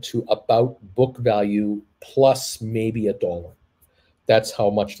down to about book value plus maybe $1. That's how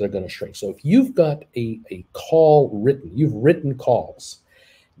much they're going to shrink. So if you've got a call written, you've written calls,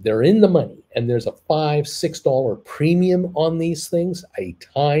 they're in the money, and there's a $5, $6 premium on these things, a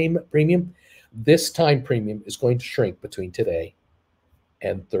time premium. This time premium is going to shrink between today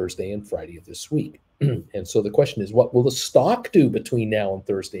and Thursday and Friday of this week. And so the question is, what will the stock do between now and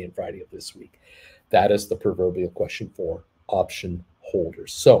Thursday and Friday of this week? That is the proverbial question for option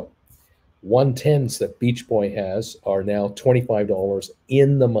holders. So 110s that Beach Boy has are now $25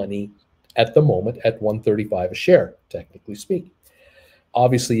 in the money at the moment at $135 a share, technically speaking.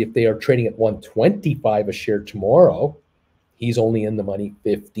 Obviously, if they are trading at $125 a share tomorrow, he's only in the money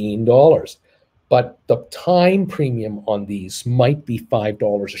 $15. But the time premium on these might be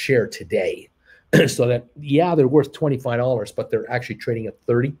 $5 a share today. So that, yeah, they're worth $25, but they're actually trading at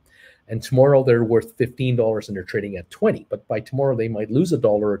 30. And tomorrow they're worth $15 and they're trading at 20. But by tomorrow they might lose $1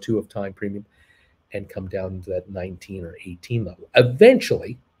 or $2 of time premium and come down to that 19 or 18 level.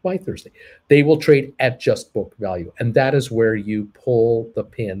 Eventually, by Thursday, they will trade at just book value. And that is where you pull the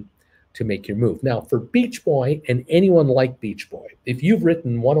pin to make your move. Now, for Beach Boy and anyone like Beach Boy, if you've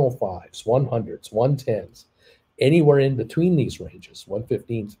written 105s, 100s, 110s, anywhere in between these ranges,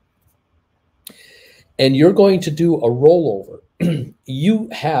 115s, and you're going to do a rollover, you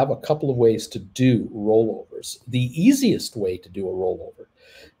have a couple of ways to do rollovers. The easiest way to do a rollover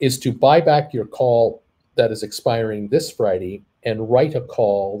is to buy back your call that is expiring this Friday and write a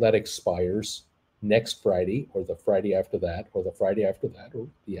call that expires next Friday or the Friday after that or the Friday after that or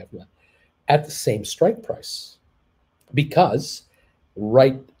the after that at the same strike price. Because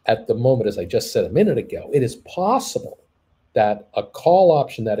right at the moment, as I just said a minute ago, it is possible that a call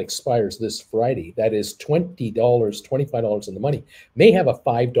option that expires this Friday, that is $20, $25 in the money, may have a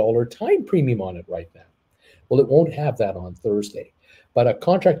 $5 time premium on it right now. Well, it won't have that on Thursday. But a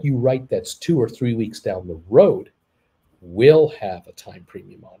contract you write that's 2 or 3 weeks down the road will have a time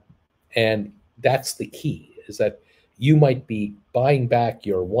premium on it. And that's the key, is that you might be buying back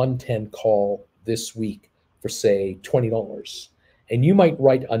your 110 call this week for, say, $20. And you might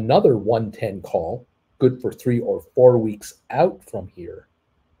write another 110 call, good for 3 or 4 weeks out from here,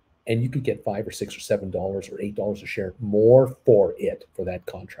 and you could get $5 or $6 or $7 or $8 a share more for it, for that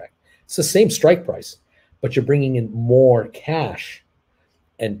contract. It's the same strike price, but you're bringing in more cash,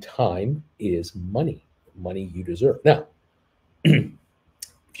 and time is money you deserve. Now,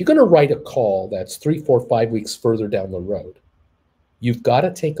 if you're going to write a call that's 3, 4, 5 weeks further down the road, you've got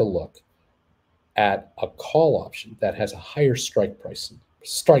to take a look at a call option that has a higher strike price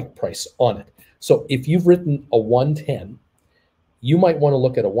on it. So if you've written a 110, you might want to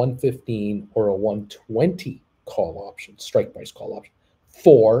look at a 115 or a 120 call option, strike price call option,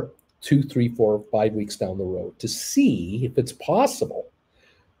 for 2, 3, 4, 5 weeks down the road to see if it's possible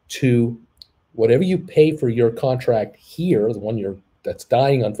to, whatever you pay for your contract here, the one that's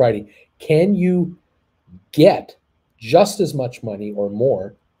dying on Friday, can you get just as much money or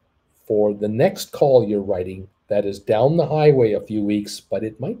more for the next call you're writing that is down the highway a few weeks, but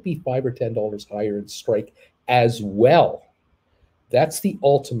it might be $5 or $10 higher in strike as well. That's the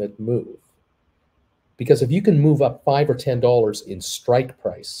ultimate move. Because if you can move up $5 or $10 in strike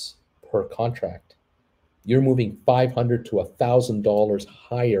price per contract, you're moving $500 to $1,000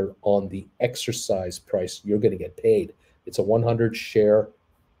 higher on the exercise price you're going to get paid. It's a 100 share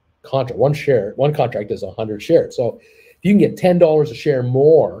contract. One contract is 100 shares. So if you can get $10 a share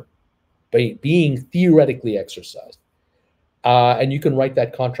more by being theoretically exercised, and you can write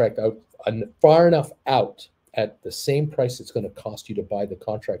that contract out far enough out at the same price it's going to cost you to buy the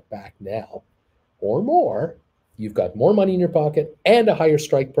contract back now or more, You've got more money in your pocket and a higher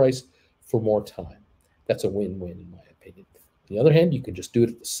strike price for more time. That's a win-win in my opinion. On the other hand, you can just do it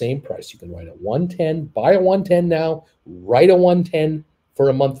at the same price. You can write a 110, buy a 110 now, write a 110 for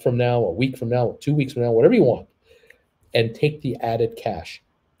a month from now, a week from now, or 2 weeks from now, whatever you want, and take the added cash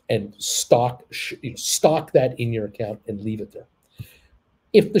and stock that in your account and leave it there.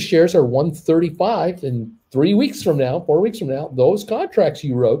 If the shares are 135 in 3 weeks from now, 4 weeks from now, those contracts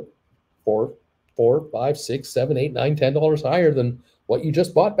you wrote for $4, $5, $6, $7, $8, $9, $10 higher than what you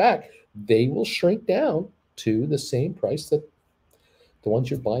just bought back, they will shrink down to the same price that the ones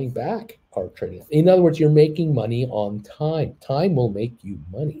you're buying back are trading at. In other words, you're making money on time. Time will make you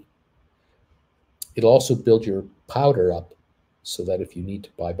money. It'll also build your powder up so that if you need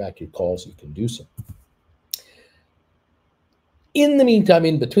to buy back your calls, you can do so. In the meantime,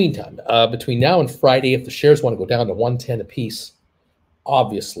 between now and Friday, if the shares want to go down to 110 apiece,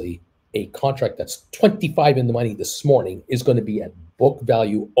 obviously a contract that's 25 in the money this morning is going to be at book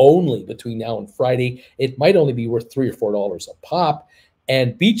value only between now and Friday. It might only be worth $3 or $4 a pop.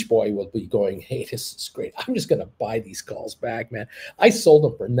 And Beach Boy will be going, hey, this is great. I'm just going to buy these calls back, man. I sold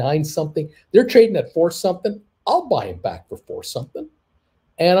them for 9 something. They're trading at 4 something. I'll buy them back for 4 something.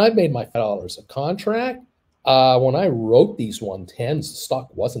 And I made my $5 a contract. When I wrote these 110s, the stock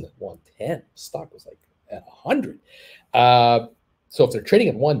wasn't at 110. The stock was like at 100. So if they're trading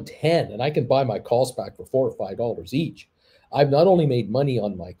at 110 and I can buy my calls back for $4 or $5 each, I've not only made money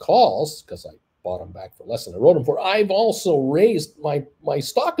on my calls because I bought them back for less than I wrote them for, I've also raised my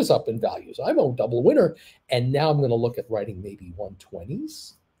stock is up in values. I'm a double winner. And now I'm going to look at writing maybe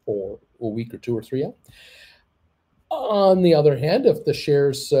 120s for a week or 2 or 3 out. On the other hand, if the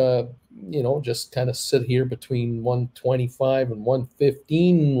shares, just kind of sit here between 125 and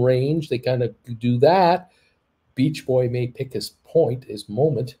 115 range, they kind of do that. Beach Boy may pick his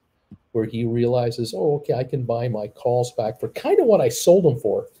moment, where he realizes, oh, okay, I can buy my calls back for kind of what I sold them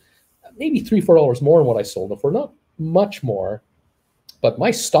for, maybe $3, $4 more than what I sold them for, not much more, but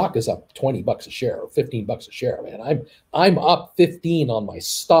my stock is up $20 a share or $15 a share, man. I'm up 15 on my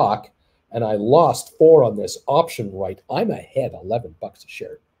stock, and I lost 4 on this option right. I'm ahead $11 a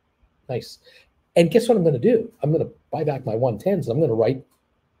share. Nice. And guess what I'm going to do? I'm going to buy back my 110s. I'm going to write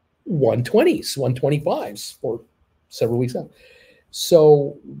 120s, 125s for several weeks out.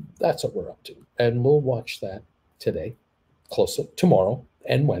 So that's what we're up to. And we'll watch that today, closer tomorrow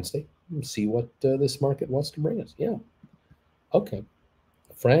and Wednesday, and see what this market wants to bring us. Yeah. Okay.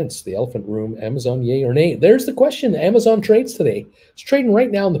 France, the elephant room, Amazon, yay or nay? There's the question. Amazon trades today. It's trading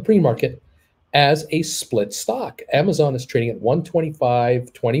right now in the pre-market as a split stock. Amazon is trading at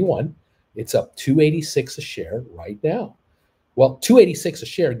 125.21. It's up 286 a share right now. Well, 286 a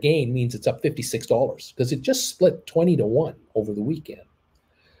share gain means it's up $56 because it just split 20-1 over the weekend.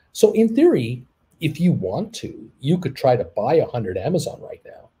 So in theory, if you want to, you could try to buy 100 Amazon right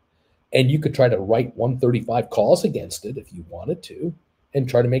now, and you could try to write 135 calls against it if you wanted to and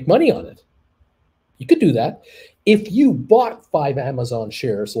try to make money on it. You could do that. If you bought 5 Amazon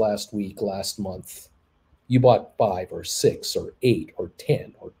shares last week, last month, you bought 5 or 6 or 8 or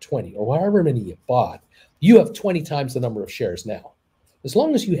 10 or 20 or however many you bought, you have 20 times the number of shares now. As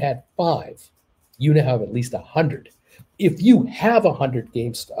long as you had 5, you now have at least 100. If you have 100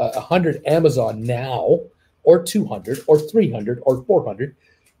 Amazon now, or 200 or 300 or 400,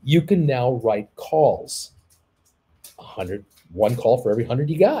 you can now write calls. 1 call for every 100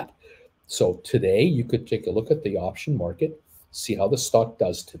 you got. So today you could take a look at the option market, see how the stock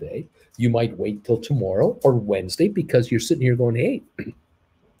does today. You might wait till tomorrow or Wednesday because you're sitting here going, hey,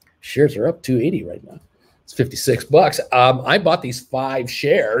 shares are up 280 right now. It's $56. I bought these 5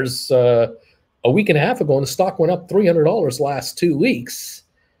 shares a week and a half ago, and the stock went up $300 last 2 weeks,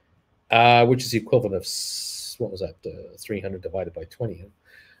 which is the equivalent of, what was that, 300 divided by 20,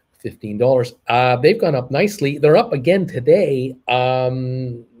 $15. They've gone up nicely. They're up again today.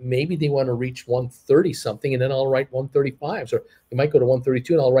 Maybe they want to reach 130 something, and then I'll write 135s, or they might go to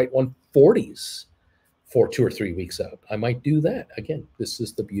 132 and I'll write 140s for 2 or 3 weeks out. I might do that. Again, this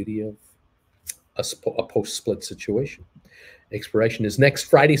is the beauty of a post-split situation. Expiration is next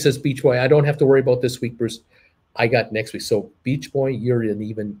Friday, says Beach Boy. I don't have to worry about this week, Bruce. I got next week. So Beach Boy, you're in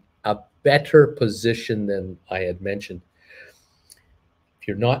even a better position than I had mentioned. If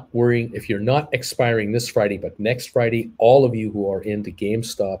you're not worrying, if you're not expiring this Friday, but next Friday, all of you who are into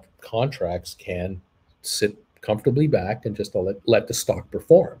GameStop contracts can sit comfortably back and just let the stock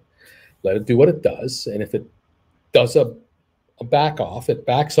perform. Let it do what it does. And if it does a back off, it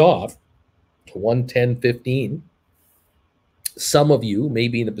backs off to 110.15. Some of you may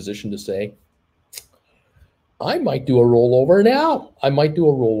be in a position to say, I might do a rollover now. I might do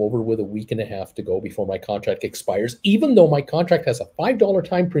a rollover with a week and a half to go before my contract expires. Even though my contract has a $5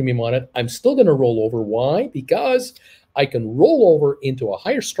 time premium on it, I'm still going to roll over. Why? Because I can roll over into a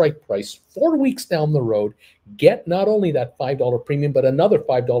higher strike price 4 weeks down the road, get not only that $5 premium, but another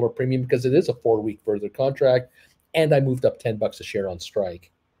 $5 premium because it is a 4-week further contract, and I moved up $10 a share on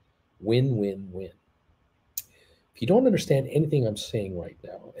strike. Win, win, win. If you don't understand anything I'm saying right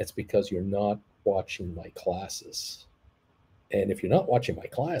now, it's because you're not watching my classes. And if you're not watching my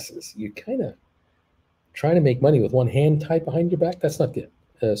classes, you're kind of trying to make money with one hand tied behind your back. That's not good.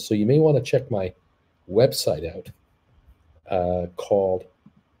 So you may want to check my website out called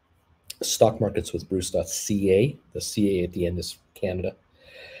stockmarketswithbruce.ca. The CA at the end is Canada.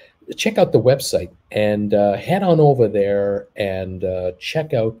 Check out the website and head on over there and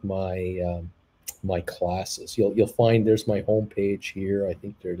check out my my classes. You'll find there's my homepage here. I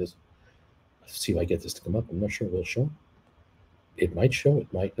think there it is. Let's see if I get this to come up. I'm not sure it will show. It might show.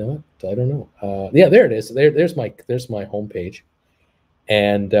 It might not. I don't know. Yeah, there it is. There's my homepage.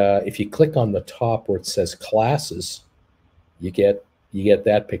 And if you click on the top where it says classes, you get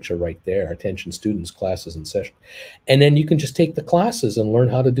that picture right there. Attention students, classes in session. And then you can just take the classes and learn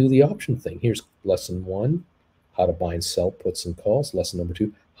how to do the option thing. Here's lesson 1, how to buy and sell puts and calls. Lesson number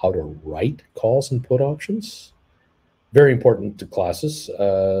 2, how to write calls and put options. Very important to classes.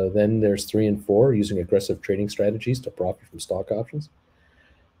 Then there's 3 and 4, using aggressive trading strategies to profit from stock options.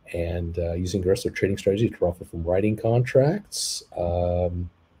 And using aggressive trading strategies to profit from writing contracts.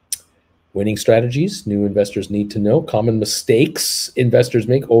 Winning strategies, new investors need to know. Common mistakes investors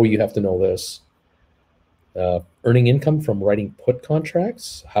make. Oh, you have to know this. Earning income from writing put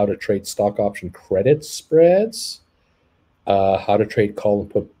contracts. How to trade stock option credit spreads. How to trade call and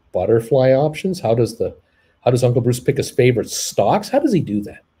put butterfly options. How does Uncle Bruce pick his favorite stocks? How does he do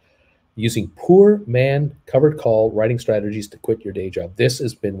that? Using poor man covered call writing strategies to quit your day job. This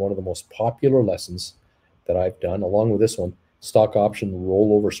has been one of the most popular lessons that I've done, along with this one, stock option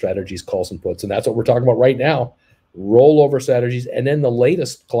rollover strategies, calls and puts. And that's what we're talking about right now, rollover strategies. And then the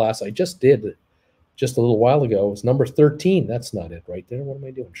latest class I just did just a little while ago was number 13. That's not it right there. What am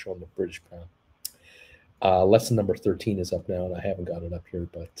I doing? Showing the British pound. Lesson number 13 is up now, and I haven't got it up here,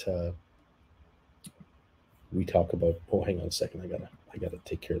 but we talk about, oh, hang on a second. I gotta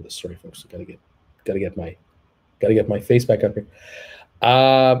take care of this. Sorry, folks. I gotta get my face back up here.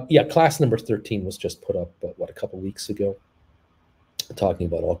 Yeah, class number 13 was just put up, a couple weeks ago, talking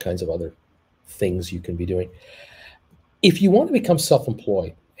about all kinds of other things you can be doing. If you want to become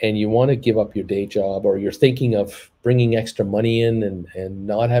self-employed and you want to give up your day job, or you're thinking of bringing extra money in and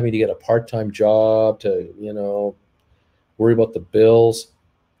not having to get a part-time job to, worry about the bills,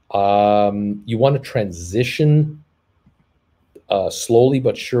 you want to transition slowly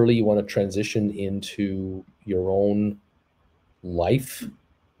but surely. You want to transition into your own life.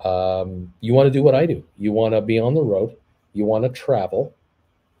 You want to do what I do. You want to be on the road. You want to travel.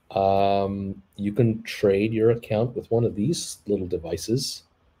 You can trade your account with one of these little devices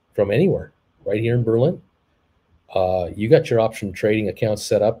from anywhere, right here in Berlin. You got your option trading account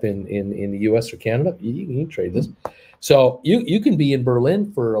set up in the US or Canada. You can trade this. So you can be in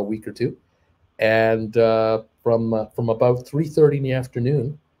Berlin for a week or two, and from about 3:30 in the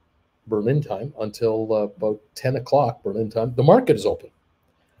afternoon, Berlin time, until about 10 o'clock Berlin time, the market is open.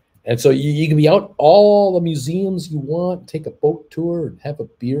 And so you can be out all the museums you want, take a boat tour and have a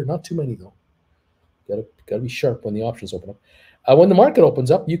beer. Not too many though. Gotta be sharp when the options open up. When the market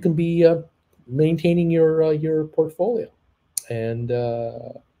opens up, you can be maintaining your portfolio, and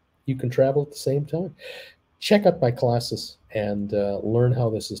you can travel at the same time. Check out my classes and learn how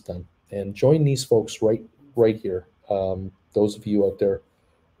this is done, and join these folks right here. Those of you out there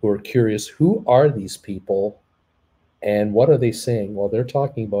who are curious, who are these people and what are they saying? Well, they're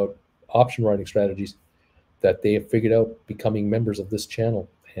talking about option writing strategies that they have figured out becoming members of this channel.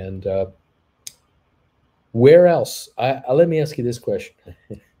 And where else? Let me ask you this question.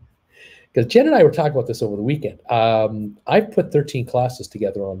 Because Jen and I were talking about this over the weekend. I've put 13 classes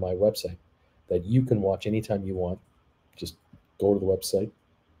together on my website that you can watch anytime you want. Just go to the website,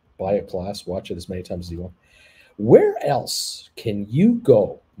 buy a class, watch it as many times as you want. Where else can you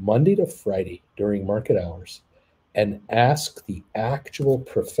go Monday to Friday during market hours and ask the actual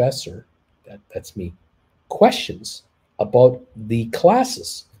professor, that's me, questions about the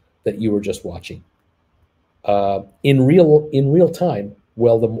classes that you were just watching in real time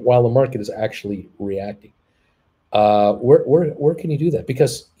while the market is actually reacting? Where can you do that?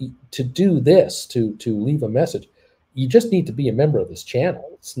 Because to do this, to leave a message, you just need to be a member of this channel.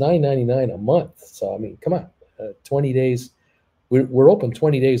 It's $9.99 a month. So I mean, come on, 20 days. We're open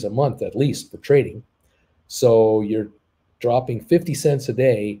 20 days a month at least for trading. So you're dropping 50 cents a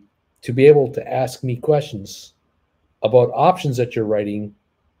day to be able to ask me questions about options that you're writing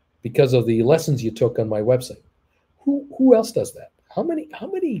because of the lessons you took on my website. Who else does that? How many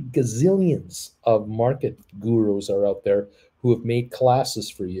gazillions of market gurus are out there who have made classes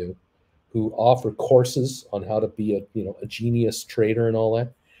for you, who offer courses on how to be a genius trader and all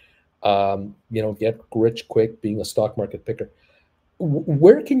that? Get rich quick, being a stock market picker.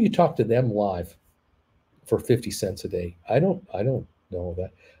 Where can you talk to them live for 50 cents a day? I don't know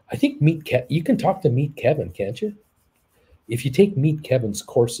that. I think you can talk to Meet Kevin, can't you? If you take Meet Kevin's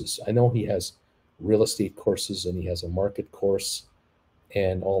courses, I know he has real estate courses and he has a market course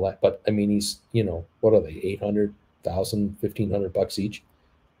and all that. But I mean, he's, what are they, 800, 1,000, 1,500 bucks each?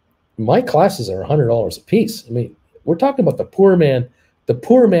 My classes are $100 a piece. I mean, we're talking about the poor man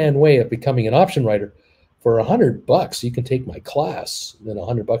way of becoming an option writer. For $100, you can take my class. And then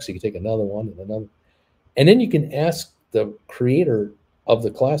 $100, you can take another one and another. And then you can ask the creator of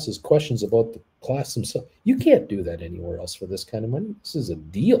the classes questions about the class themselves. You can't do that anywhere else for this kind of money. This is a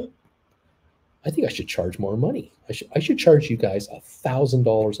deal. I think I should charge more money. I should charge you guys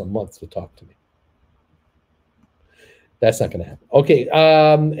 $1,000 a month to talk to me. That's not going to happen. Okay.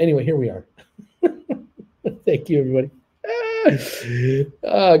 Anyway, here we are. Thank you, everybody.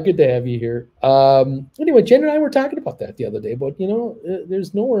 Good to have you here. Anyway, Jen and I were talking about that the other day, but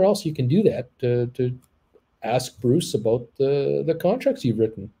there's nowhere else you can do that to ask Bruce about the contracts you've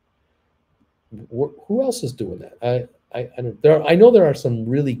written. Who else is doing that? I know there are some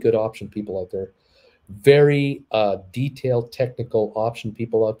really good option people out there, very detailed technical option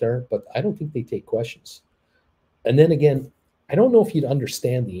people out there, but I don't think they take questions. And then again, I don't know if you'd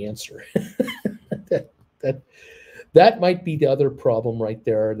understand the answer. That might be the other problem right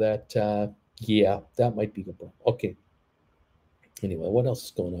there. That might be the problem. Okay. Anyway, what else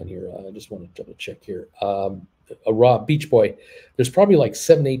is going on here? I just want to double check here. Rob, Beach Boy, there's probably like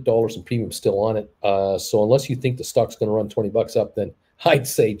 $7, $8 in premium still on it. So unless you think the stock's going to run $20 up, then I'd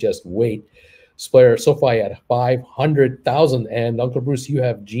say just wait. Splayer, SoFi at 500,000. And Uncle Bruce, you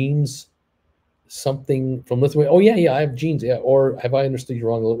have jeans, something from Lithuania. Oh, yeah, I have jeans. Yeah. Or have I understood you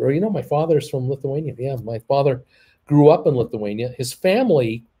wrong? Or, my father's from Lithuania. Yeah, my father grew up in Lithuania. His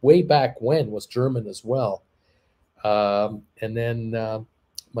family way back when was German as well. And then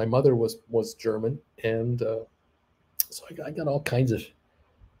my mother was German. And so I got all kinds of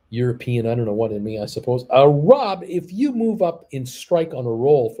European, I don't know what in me, I suppose. Rob, if you move up in strike on a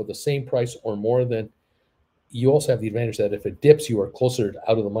roll for the same price or more, then you also have the advantage that if it dips, you are closer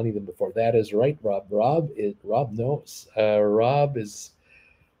out of the money than before. That is right, Rob. Rob knows.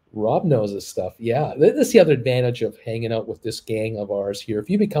 Rob knows this stuff. Yeah, this is the other advantage of hanging out with this gang of ours here. If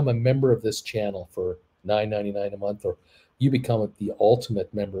you become a member of this channel for $9.99 a month, or you become the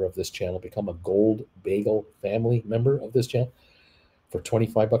ultimate member of this channel, become a Gold Bagel family member of this channel for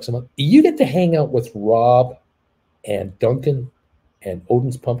 $25 a month, you get to hang out with Rob and Duncan and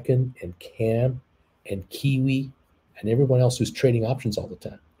Odin's Pumpkin and Cam and Kiwi and everyone else who's trading options all the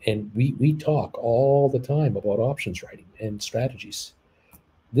time. And we talk all the time about options writing and strategies.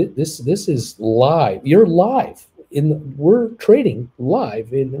 This is live. You're live. We're trading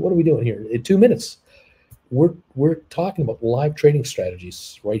live in, what are we doing here? In 2 minutes. We're talking about live trading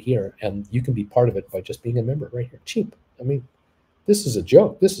strategies right here, and you can be part of it by just being a member right here. Cheap. I mean, this is a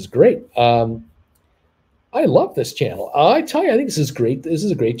joke. This is great. I love this channel. I tell you, I think this is great. This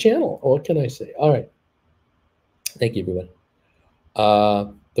is a great channel. What can I say? All right. Thank you, everyone.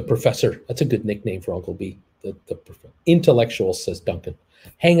 The Professor. That's a good nickname for Uncle B. The Intellectuals, says Duncan.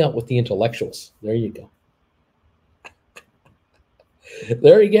 Hang out with the intellectuals. There you go.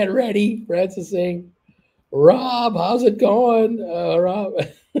 There you get ready. Francis saying, Rob, how's it going? Rob.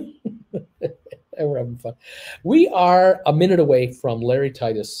 We're having fun. We are a minute away from Larry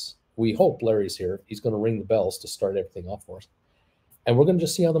Titus. We hope Larry's here. He's going to ring the bells to start everything off for us. And we're going to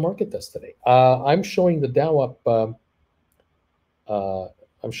just see how the market does today. I'm showing the Dow up.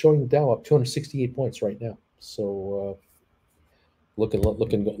 I'm showing the Dow up 268 points right now. So looking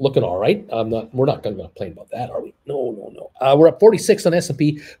all right. We're not going to complain about that, are we? No. We're up 46 on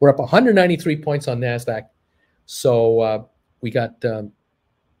S&P. We're up 193 points on NASDAQ. So we got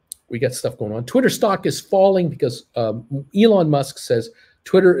stuff going on. Twitter stock is falling because Elon Musk says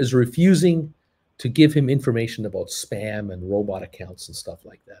Twitter is refusing to give him information about spam and robot accounts and stuff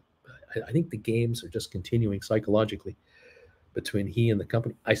like that. I think the games are just continuing psychologically between he and the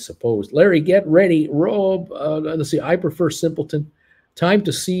company, I suppose. Larry, get ready. Rob, let's see. I prefer Simpleton. Time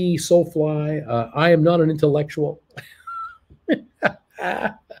to see SoFly. I am not an intellectual.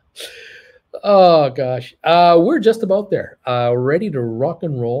 Oh gosh, we're just about there, ready to rock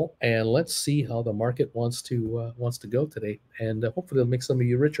and roll, and let's see how the market wants to go today, and hopefully it'll make some of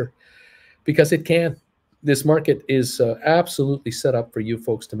you richer, because it can. This market is absolutely set up for you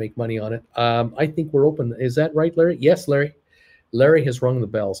folks to make money on it. I think we're open. Is that right, Larry? Yes, Larry. Larry has rung the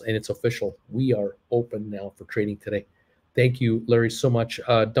bells, and it's official. We are open now for trading today. Thank you, Larry, so much.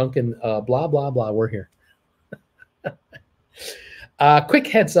 Duncan, blah blah blah. We're here. Quick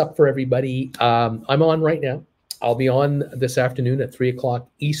heads up for everybody. I'm on right now. I'll be on this afternoon at 3 o'clock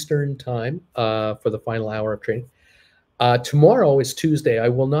Eastern time for the final hour of trading. Tomorrow is Tuesday. I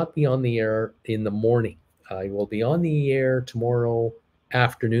will not be on the air in the morning. I will be on the air tomorrow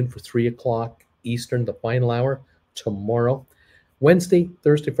afternoon for 3 o'clock Eastern, the final hour tomorrow. Wednesday,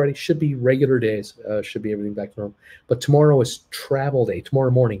 Thursday, Friday should be regular days. Should be everything back to normal. But tomorrow is travel day.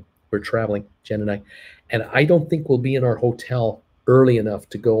 Tomorrow morning, we're traveling, Jen and I. And I don't think we'll be in our hotel early enough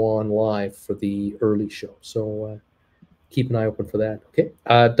to go on live for the early show. So keep an eye open for that. Okay.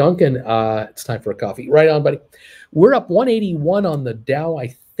 Duncan, it's time for a coffee. Right on, buddy. We're up 181 on the Dow,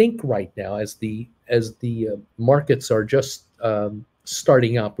 I think, right now, as the markets are just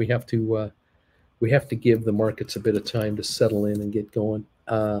starting up. We have to give the markets a bit of time to settle in and get going.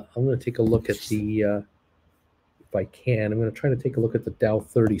 I'm going to take a look at the, if I can, I'm going to try to take a look at the Dow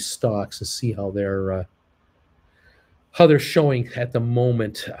 30 stocks and see how they're showing at the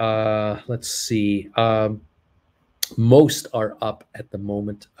moment. Let's see. Most are up at the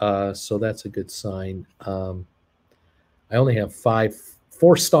moment, so that's a good sign. I only have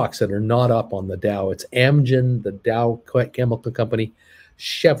four stocks that are not up on the Dow. It's Amgen, the Dow Chemical Company,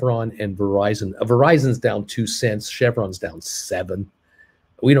 Chevron, and Verizon. Verizon's down 2 cents. Chevron's down 7.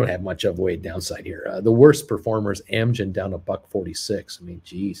 We don't have much of a way downside here. The worst performers, Amgen down $1.46. I mean,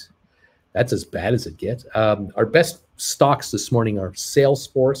 geez, that's as bad as it gets. Our best stocks this morning are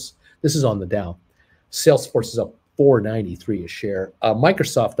Salesforce. This is on the Dow. Salesforce is up $4.93 a share.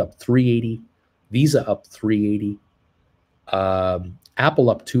 Microsoft up $3.80. Visa up $3.80. Apple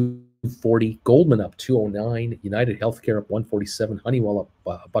up $2.40. Goldman up $2.09. United Healthcare up $1.47. Honeywell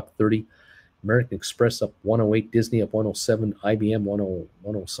up $1.30. American Express up $1.08. Disney up $1.07. IBM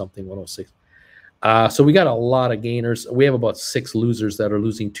 $1.00 something, $1.06. So we got a lot of gainers. We have about 6 losers that are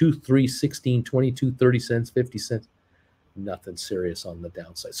losing 2, 3, 16, 22, 30 cents, 50 cents. Nothing serious on the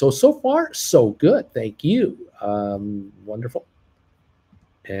downside. So far, so good. Thank you. Wonderful.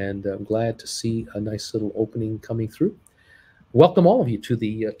 And I'm glad to see a nice little opening coming through. Welcome all of you to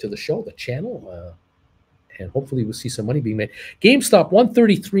the show, the channel, and hopefully we'll see some money being made. GameStop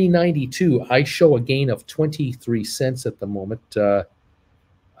 133.92. I show a gain of 23 cents at the moment.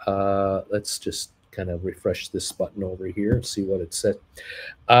 Let's just kind of refresh this button over here and see what it said.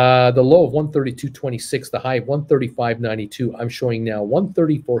 The low of 132.26, the high of 135.92. I'm showing now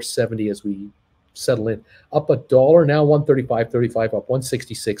 134.70 as we settle in. Up $1 now, 135.35, up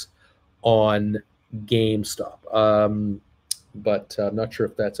 166 on GameStop. But I'm not sure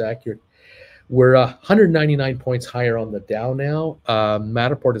if that's accurate. We're 199 points higher on the Dow now.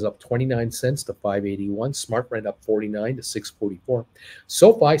 Matterport is up 29 cents to 581. SmartRent up 49 to 644.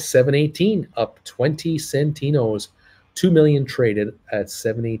 SoFi 718 up 20 centinos. 2 million traded at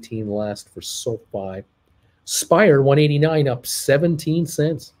 718 last for SoFi. Spire 189 up 17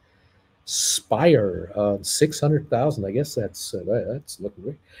 cents. Spire 600,000. I guess that's looking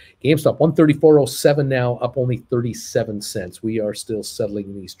great. GameStop 134.07 now, up only 37 cents. We are still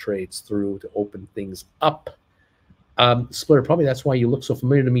settling these trades through to open things up. Splitter, probably that's why you look so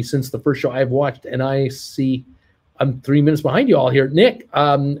familiar to me since the first show I've watched, and I see I'm 3 minutes behind you all here. Nick,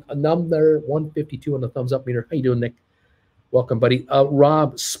 number 152 on the thumbs up meter. How you doing, Nick? Welcome, buddy.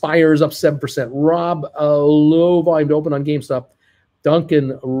 Rob, Spire's up 7%. Rob, low volume to open on GameStop.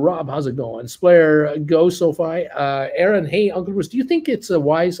 Duncan, Rob, how's it going? Splayer, go SoFi. Aaron, hey, Uncle Bruce, do you think it's a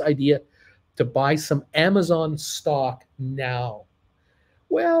wise idea to buy some Amazon stock now?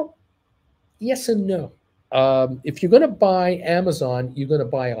 Well, yes and no. If you're going to buy Amazon, you're going to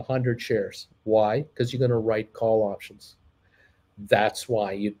buy 100 shares. Why? Because you're going to write call options. That's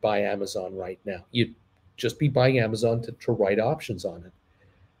why you'd buy Amazon right now. You'd just be buying Amazon to write options on it,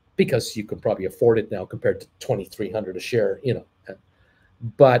 because you can probably afford it now compared to $2,300 a share, you know.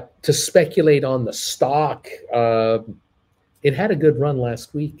 But to speculate on the stock, it had a good run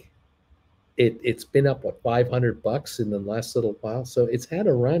last week. It's been up, what, $500 in the last little while, so it's had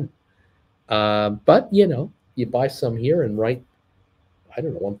a run. But you know, you buy some here and write, I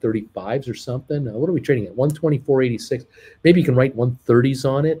don't know, 135s or something. What are we trading at? 124.86. Maybe you can write 130s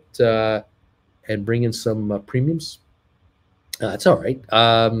on it and bring in some premiums. That's all right.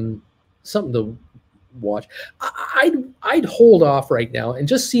 Something to watch. I'd hold off right now and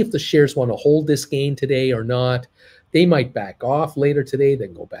just see if the shares want to hold this gain today or not. They might back off later today,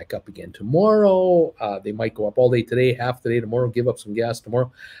 then go back up again tomorrow. They might go up all day today, half the day tomorrow, give up some gas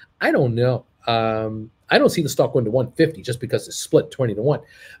tomorrow. I don't know. I don't see the stock going to 150 just because it's split 20 to 1.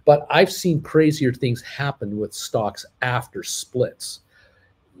 But I've seen crazier things happen with stocks after splits.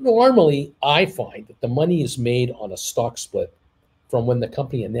 Normally, I find that the money is made on a stock split from when the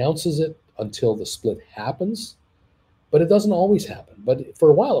company announces it until the split happens, but it doesn't always happen. But for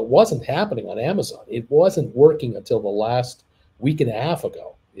a while, it wasn't happening on Amazon. It wasn't working until the last week and a half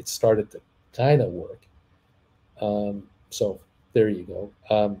ago. It started to kind of work. So there you go.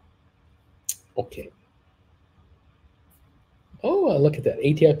 Okay. Oh, look at that.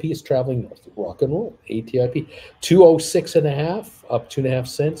 ATIP is traveling north. Rock and roll. ATIP 206.5, up 2.5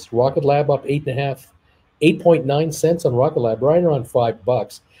 cents. Rocket Lab up 8.9 cents on Rocket Lab, right around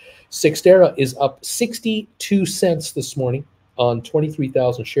 $5. Cyxtera is up 62 cents this morning on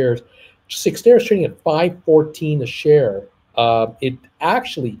 23,000 shares. Cyxtera is trading at $5.14 a share. It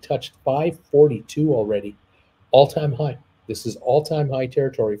actually touched $5.42 already, all-time high. This is all-time high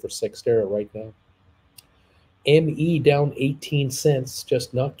territory for Cyxtera right now. ME down 18 cents,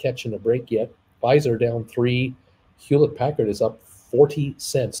 just not catching a break yet. Pfizer down 3. Hewlett Packard is up 40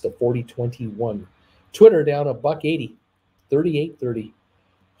 cents to 40.21. Twitter down $1.80, 38.30.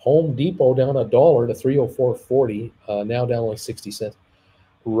 Home Depot down $1 to 304.40, now down only 60 cents.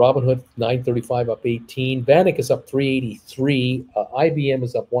 Robinhood 9.35 up 18. Vanek is up 3.83. IBM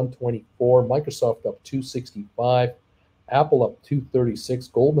is up 124. Microsoft up 265. Apple up 236.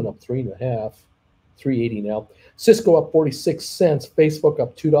 Goldman up 3.5. 3.80 now. Cisco up 46 cents. Facebook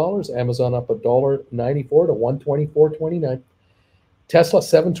up $2. Amazon up $1.94 to 124.29. Tesla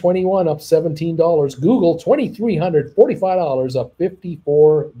 $721 up $17. Google $2,345 up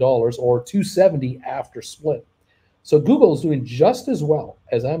 $54 or $270 after split. So Google is doing just as well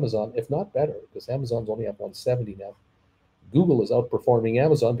as Amazon, if not better, because Amazon's only up 170 now. Google is outperforming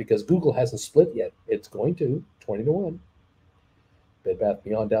Amazon because Google hasn't split yet. It's going to 20 to 1. Bed Bath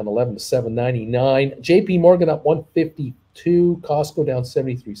Beyond down 11 to 7.99. JP Morgan up 152. Costco down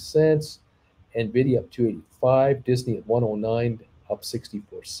 73 cents. Nvidia up 285. Disney at 109, up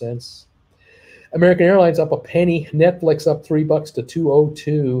 64 cents. American Airlines up a penny. Netflix up $3 to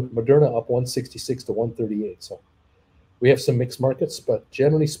 202. Moderna up 166 to 138. So we have some mixed markets, but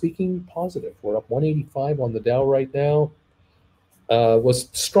generally speaking, positive. We're up 185 on the Dow right now. Was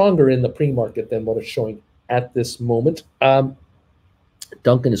stronger in the pre-market than what it's showing at this moment.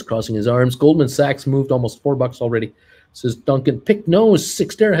 Duncan is crossing his arms. Goldman Sachs moved almost $4 already. Says Duncan, pick nose.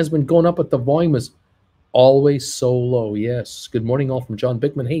 Cyxtera has been going up, but the volume is always so low. Yes. Good morning, all from John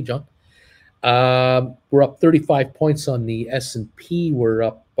Bickman. Hey, John. We're up 35 points on the S&P. We're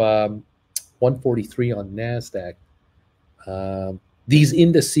up 143 on NASDAQ. These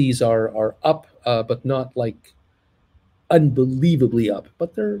indices are up, but not like unbelievably up,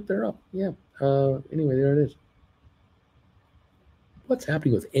 but they're up. Yeah. Anyway, there it is. What's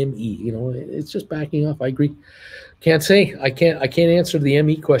happening with ME? You know, it's just backing off. I agree. Can't say. I can't answer the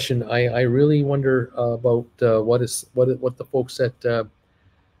ME question. I really wonder about what the folks at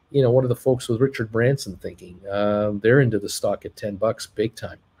what are the folks with Richard Branson thinking? They're into the stock at $10 big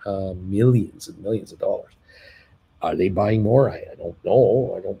time, millions and millions of dollars. Are they buying more? I don't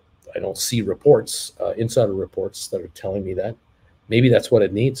know. I don't see reports, insider reports that are telling me that. Maybe that's what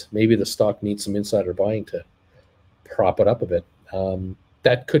it needs. Maybe the stock needs some insider buying to prop it up a bit.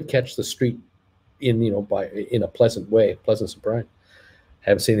 That could catch the street in a pleasant way, pleasant surprise.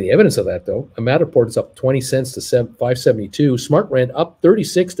 Haven't seen any evidence of that though. A Matterport is up 20 cents to 572. SmartRent up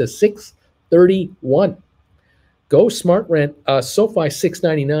 36 to 631. Go SmartRent. SoFi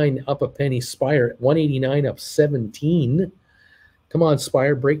 699 up a penny. Spire 189 up 17. Come on,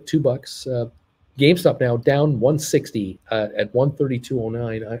 Spire, break $2. GameStop now down 160 at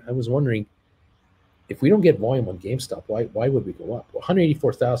 132.09. I was wondering, if we don't get volume on GameStop, why would we go up?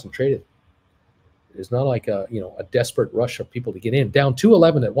 184,000 traded. It's not like a desperate rush of people to get in. Down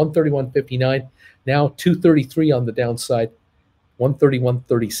 211 at 131.59. Now 233 on the downside,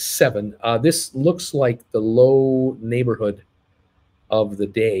 131.37. This looks like the low neighborhood of the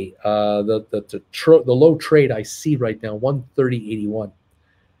day. The low trade I see right now, 130.81.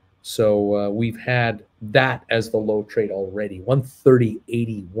 So we've had that as the low trade already,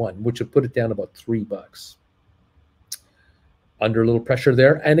 130.81, which would put it down about $3. Under a little pressure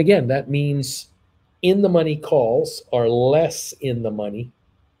there. And again, that means in the money calls are less in the money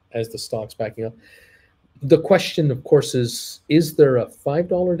as the stock's backing up. The question, of course, is there a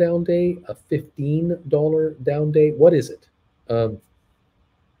 $5 down day, a $15 down day? What is it?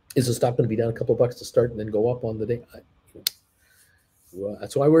 Is the stock going to be down a couple of bucks to start and then go up on the day? Well,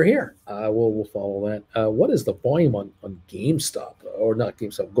 that's why we're here. We'll follow that. What is the volume on GameStop, or not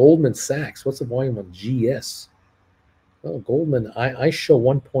GameStop? Goldman Sachs. What's the volume on GS? Oh, Goldman. I show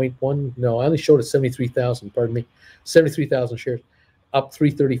 1.1. No, I only showed it 73,000. Pardon me, 73,000 shares, up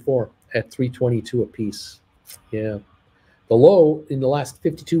 334 at 322 a piece. Yeah, the low in the last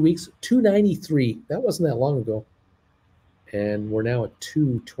 52 weeks, 293. That wasn't that long ago, and we're now at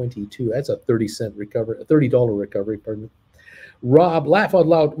 222. That's a 30-cent recovery, a $30 recovery. Pardon me. Rob, laugh out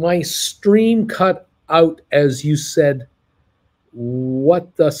loud. My stream cut out as you said,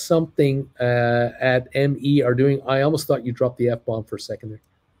 what the something at ME are doing. I almost thought you dropped the F-bomb for a second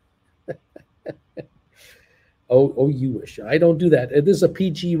there. oh, you wish. I don't do that. This is a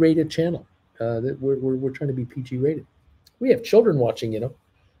PG-rated channel. We're trying to be PG-rated. We have children watching, you know.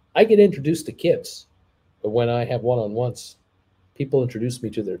 I get introduced to kids, but when I have one-on-ones, people introduce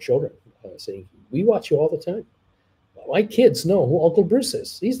me to their children, saying, we watch you all the time. My kids know who Uncle Bruce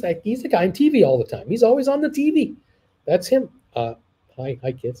is. He's the guy on TV all the time. He's always on the TV. That's him. Hi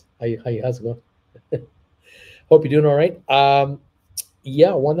kids. How's it going? Hope you're doing all right.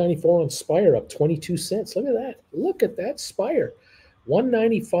 Yeah, 194 on Spire, up 22 cents. Look at that. Look at that Spire.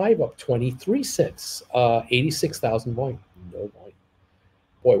 195 up 23 cents. 86,000 volume. No volume.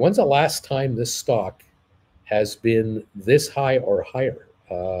 Boy, when's the last time this stock has been this high or higher?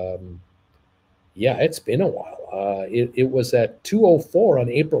 Yeah, it's been a while. It was at 204 on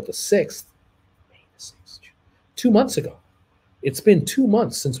April the 6th. 2 months ago. It's been 2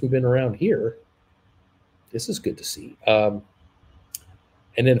 months since we've been around here. This is good to see. And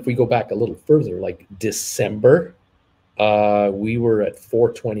then if we go back a little further, like December, we were at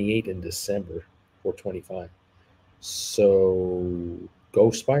 428 in December, 425. So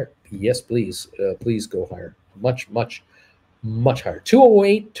go Spire. Yes, please. Please go higher. Much higher.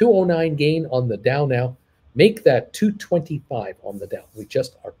 208, 209 gain on the Dow now. Make that 225 on the Dow. We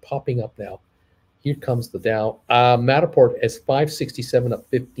just are popping up now. Here comes the Dow. Matterport is 567 up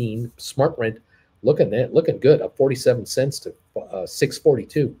 15. Smart Rent looking good, up 47 cents to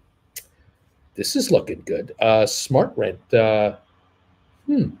 642. This is looking good. Smart Rent, kind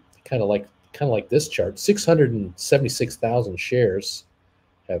of like this chart. 676,000 shares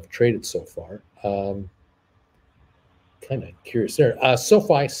have traded so far. Kind of curious there.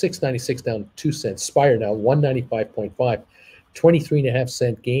 SoFi 696 down 2 cents. Spire now 195.5,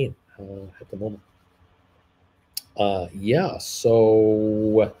 23.5-cent gain at the moment. Yeah,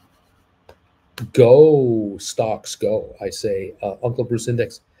 so go stocks, go. I say Uncle Bruce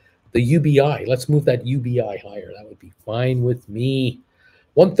Index, the UBI. Let's move that UBI higher. That would be fine with me.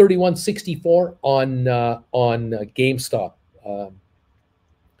 131.64 on GameStop.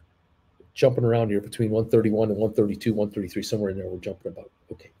 Jumping around here between 131 and 132, 133, somewhere in there. We're jumping about.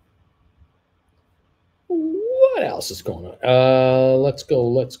 Okay. What else is going on? Let's go.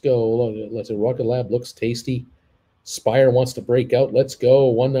 Let's say Rocket Lab looks tasty. Spire wants to break out. Let's go.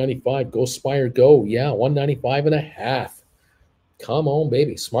 195. Go Spire. Go. Yeah, 195.5. Come on,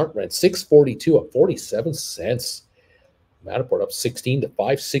 baby. Smart Rent 642 up 47 cents. Matterport up 16 to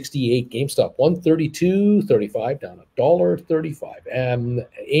 568. GameStop 132.35 down $1.35.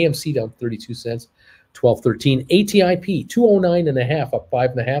 AMC down 32 cents, 12.13. ATIP 209.5 up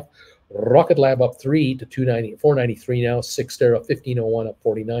 5.5. Rocket Lab up 3 to 493 now. Cyxtera 1501 up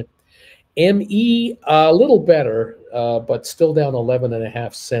 49. ME a little better, but still down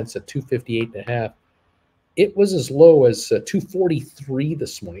 11.5 cents at 258.5. It was as low as 243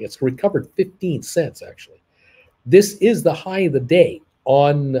 this morning. It's recovered 15 cents actually. This is the high of the day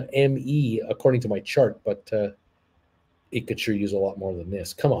on ME, according to my chart, but it could sure use a lot more than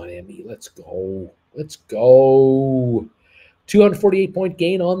this. Come on, ME, let's go. Let's go. 248-point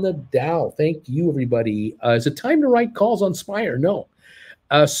gain on the Dow. Thank you, everybody. Is it time to write calls on Spire? No.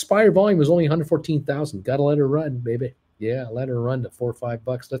 Spire volume was only 114,000. Got to let her run, baby. Yeah, let her run to $4 or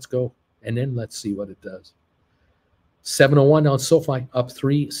 $5. Let's go. And then let's see what it does. 701 on SoFi, up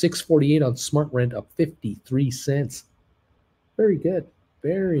 3. 648 on Smart Rent, up 53 cents. Very good.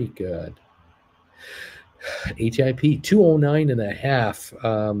 Very good. ATIP,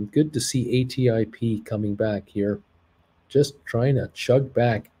 209.5. Good to see ATIP coming back here. Just trying to chug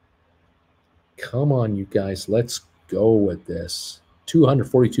back. Come on, you guys. Let's go with this.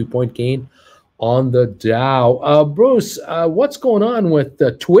 242-point gain on the Dow. Bruce, what's going on with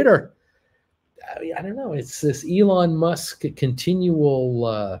Twitter? I don't know. It's this Elon Musk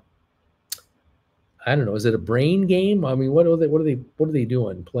continual. I don't know. Is it a brain game? I mean, what are they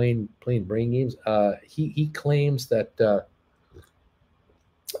doing? Playing brain games? He claims that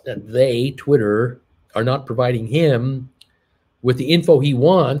Twitter, are not providing him with the info he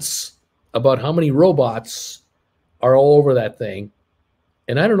wants about how many robots are all over that thing.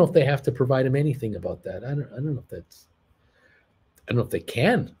 And I don't know if they have to provide him anything about that. I don't know if that's, I don't know if they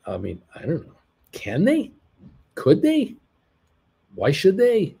can. I mean, I don't know. Can they? Could they? Why should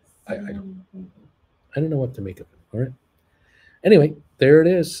they? I don't know what to make of it. All right. Anyway, there it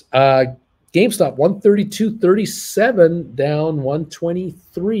is. GameStop 132.37 down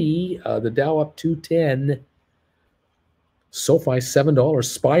 123. The Dow up 210. SoFi $7.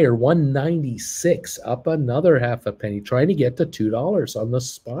 Spire 196, up another half a penny, trying to get to $2 on the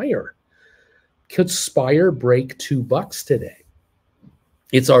Spire. Could Spire break $2 today?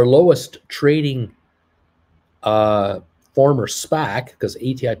 It's our lowest trading former SPAC because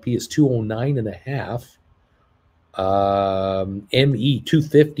ATIP is 209.5. ME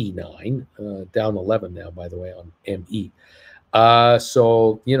 259, down 11 now, by the way, on ME.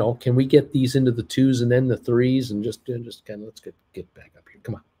 So, you know, can we get these into the 2s and then the 3s and just kind of, let's get back up here.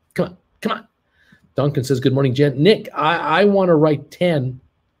 Come on. Duncan says, good morning, Jen. Nick, I want to write 10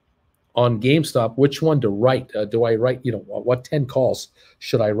 on GameStop. Which one to write? Do I write, you know, what 10 calls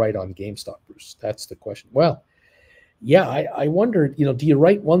should I write on GameStop, Bruce? That's the question. Well, yeah, I wondered, you know, do you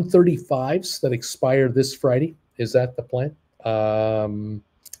write 135s that expire this Friday? Is that the plan?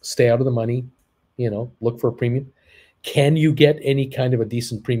 Stay out of the money, you know, look for a premium. Can you get any kind of a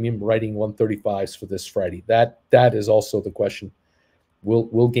decent premium writing 135s for this Friday? That is also the question.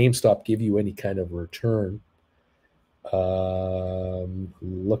 Will GameStop give you any kind of return?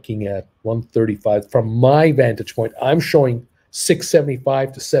 Looking at 135 from my vantage point, I'm showing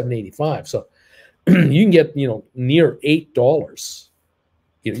 675 to 785. So you can get, you know, near $8.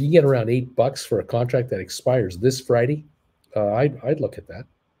 You know, you get around $8 for a contract that expires this Friday. I'd look at that.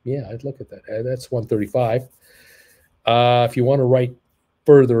 Yeah, I'd look at that. That's 135. If you want to write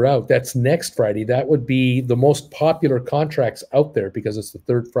further out, that's next Friday. That would be the most popular contracts out there because it's the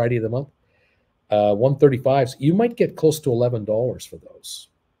third Friday of the month. 135s, you might get close to $11 for those.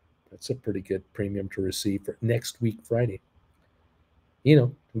 That's a pretty good premium to receive for next week Friday. You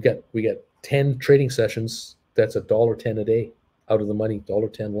know, we got 10 trading sessions. That's $1.10 a day out of the money.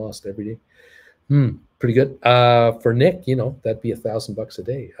 $1.10 lost every day. Pretty good. For Nick, you know, that'd be $1,000 a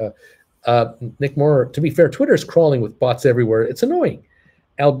day. Nick Moore, to be fair, Twitter is crawling with bots everywhere. It's annoying.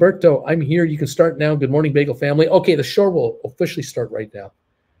 Alberto, I'm here. You can start now. Good morning, Bagel family. Okay, the show will officially start right now.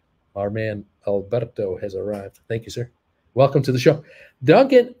 Our man Alberto has arrived. Thank you, sir. Welcome to the show.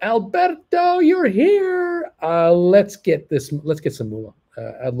 Duncan, Alberto, you're here. Let's get some moolah.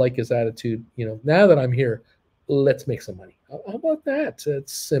 I like his attitude. You know, now that I'm here, let's make some money. How about that?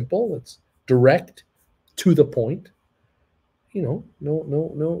 It's simple. It's direct, to the point. You know,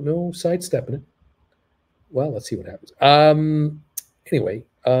 no sidestepping it. Well, let's see what happens. Anyway,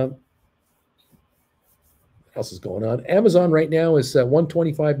 what else is going on? Amazon right now is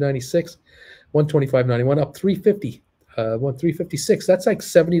 125.96, 125.91, up 350, 356. That's like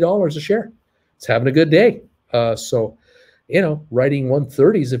 $70 a share. It's having a good day. So, you know, writing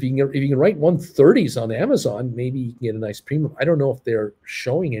 130s. If you can write 130s on Amazon, maybe you can get a nice premium. I don't know if they're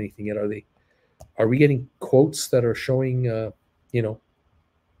showing anything yet. Are we getting quotes that are showing? You know,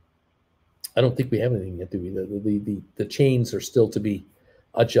 I don't think we have anything yet, do we? The chains are still to be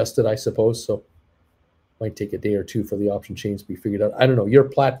adjusted, I suppose. So might take a day or two for the option chains to be figured out. I don't know. Your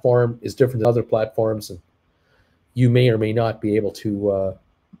platform is different than other platforms, and you may or may not be able to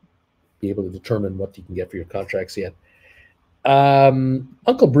determine what you can get for your contracts yet.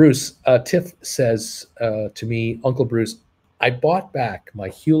 Uncle Bruce, Tiff says to me, Uncle Bruce, I bought back my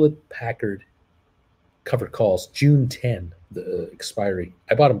Hewlett-Packard covered calls June 10, the expiry.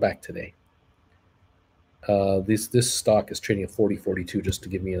 I bought them back today. This stock is trading at 40.42, just to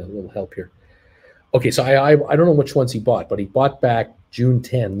give me a little help here. Okay, so I don't know which ones he bought, but he bought back June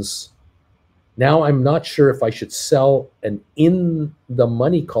 10s. Now I'm not sure if I should sell an in the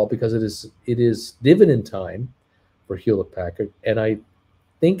money call because it is dividend time for Hewlett-Packard, and I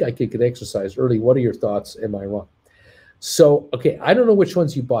think I could get exercised early. What are your thoughts? Am I wrong? So, okay, I don't know which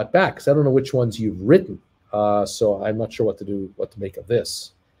ones you bought back because I don't know which ones you've written. So I'm not sure what to make of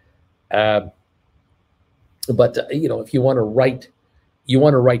this. But you know, if you want to write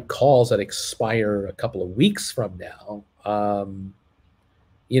calls that expire a couple of weeks from now.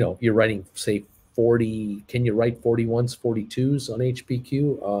 You know, if you're writing, say, 40, can you write 41s, 42s on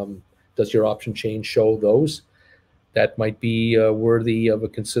HPQ? Does your option chain show those? That might be worthy of a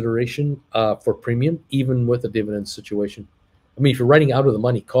consideration for premium, even with a dividend situation. I mean, if you're writing out of the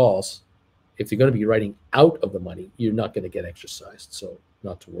money calls, if you're going to be writing out of the money, you're not going to get exercised, so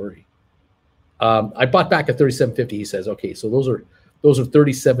not to worry. I bought back at 37.50. He says, okay, so those are Those are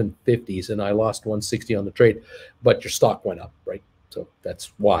 37.50s, and I lost 160 on the trade, but your stock went up, right? So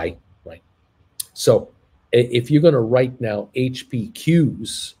that's why, right? So if you're going to write now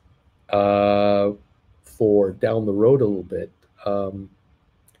HPQs for down the road a little bit, I'm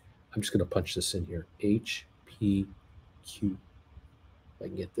just going to punch this in here. HPQ. If I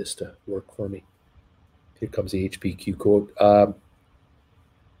can get this to work for me. Here comes the HPQ code.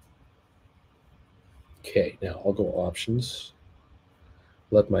 Okay, now I'll go options.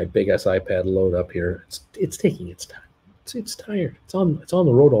 Let my big ass iPad load up here. It's taking its time. It's tired. It's on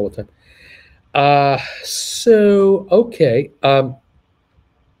the road all the time. So okay.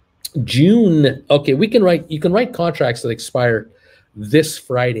 June. Okay, you can write contracts that expire this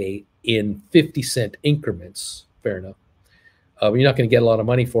Friday in 50-cent increments. Fair enough. You're not going to get a lot of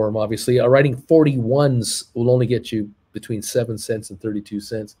money for them, obviously. Writing 41s will only get you between 7 cents and 32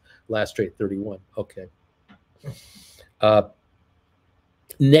 cents. Last trade 31. Okay.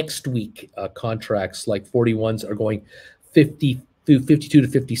 Next week, contracts like 41s are going 50 to 52 to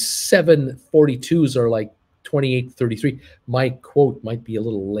 57. 42s are like 28 to 33. My quote might be a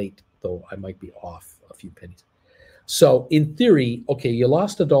little late, though. I might be off a few pennies. So in theory, okay, you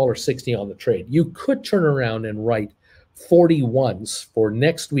lost $1.60 on the trade. You could turn around and write 41s for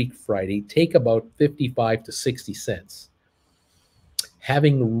next week, Friday, take about 55 to 60 cents.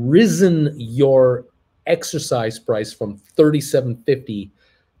 Having risen your exercise price from 37.50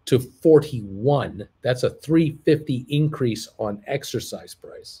 to 41, that's a 3.50 increase on exercise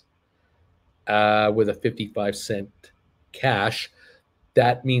price with a 55-cent cash.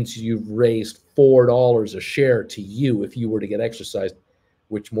 That means you've raised $4 a share to you if you were to get exercised,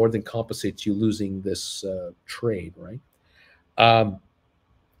 which more than compensates you losing this trade, right?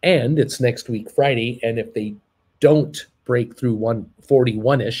 And it's next week, Friday, and if they don't break through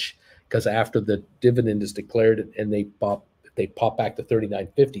 141-ish, because after the dividend is declared and they pop back to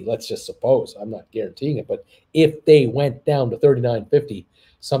 39.50, let's just suppose, I'm not guaranteeing it, but if they went down to 39.50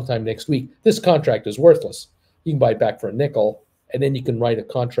 sometime next week, this contract is worthless. You can buy it back for a nickel, and then you can write a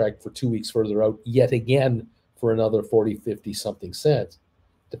contract for 2 weeks further out yet again for another 40, 50 something cents,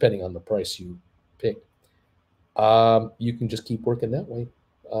 depending on the price you pick. You can just keep working that way,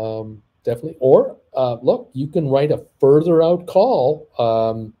 definitely. Or look, you can write a further out call.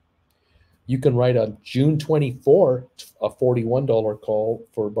 You can write on June 24 a $41 call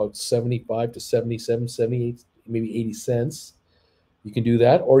for about 75 to 77, 78, maybe 80 cents. You can do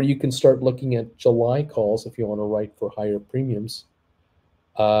that, or you can start looking at July calls if you want to write for higher premiums.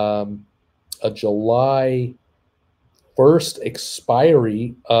 A July 1st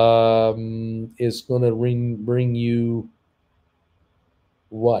expiry is going to bring you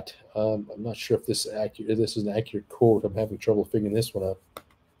what? I'm not sure if this is accurate. This is an accurate quote. I'm having trouble figuring this one out.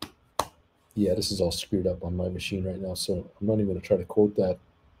 Yeah, this is all screwed up on my machine right now, so I'm not even going to try to quote that.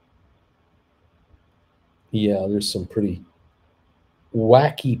 Yeah, there's some pretty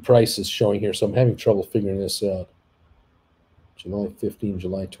wacky prices showing here, so I'm having trouble figuring this out. July 15,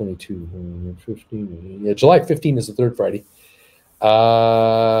 July 22, 15. Yeah, July 15 is the third Friday.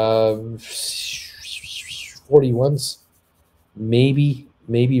 41s, maybe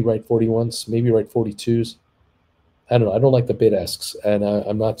write 41s, maybe write 42s. I don't know. I don't like the bid asks, and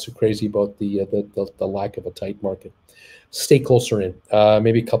I'm not too crazy about the lack of a tight market. Stay closer in,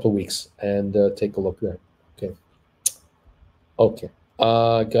 maybe a couple of weeks, and take a look there. Okay.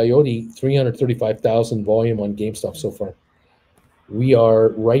 Coyote, 335,000 volume on GameStop so far. We are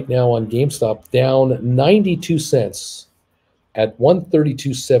right now on GameStop down 92 cents at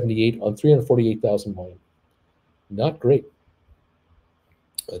 132.78 on 348,000 volume. Not great.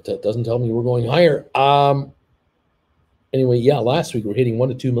 But that doesn't tell me we're going higher. Anyway, yeah, last week we were hitting 1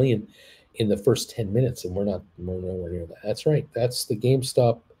 to 2 million in the first 10 minutes, and we're nowhere near that. That's right. That's the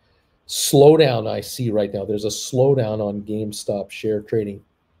GameStop slowdown I see right now. There's a slowdown on GameStop share trading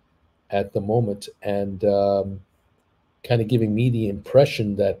at the moment, and kind of giving me the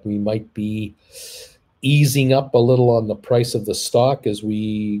impression that we might be easing up a little on the price of the stock as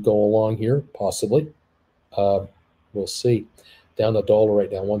we go along here, possibly. We'll see. Down $1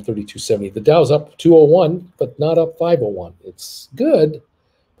 right now, 132.70. The Dow's up 201, but not up 501. It's good,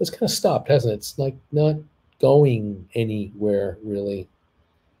 but it's kind of stopped, hasn't it? It's like not going anywhere really.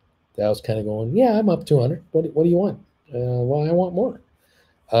 Dow's kind of going, yeah, I'm up 200. What do you want? Well, I want more.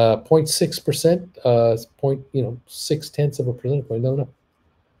 0.6%, 0.6 of a percentage point. No.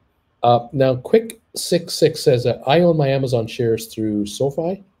 Now, Quick 66 says that I own my Amazon shares through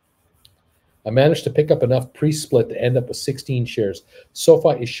SoFi. I managed to pick up enough pre-split to end up with 16 shares.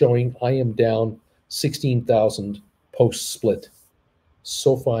 SoFi is showing I am down 16,000 post-split.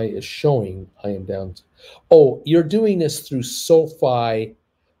 SoFi is showing I am down. Oh, you're doing this through SoFi,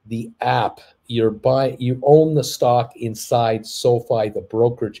 the app. You own the stock inside SoFi, the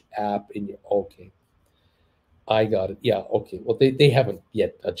brokerage app in your, okay. I got it. Yeah, okay. Well, they haven't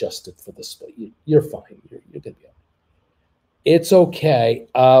yet adjusted for the split. You're fine. You're gonna be okay. It's okay.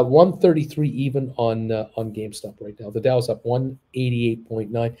 133 even on GameStop right now. The Dow's up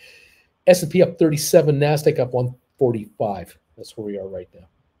 188.9. S&P up 37. NASDAQ up 145. That's where we are right now.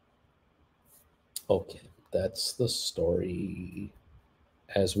 Okay, that's the story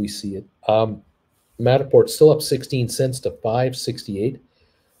as we see it. Matterport still up 16 cents to 568.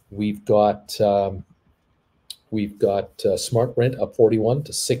 We've got SmartRent up 41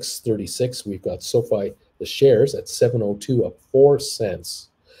 to 636. We've got SoFi, the shares at 702, up 4 cents.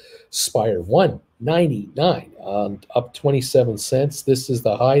 Spire 199, up 27 cents. This is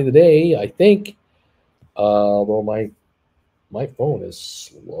the high of the day, I think. Well, my phone is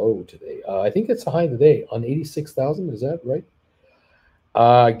slow today. I think it's the high of the day on 86,000. Is that right?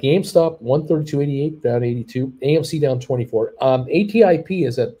 GameStop 132.88, down 82. AMC down 24. ATIP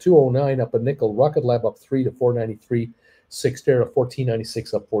is at 209, up a nickel. Rocket Lab up 3 to 493. Cyxtera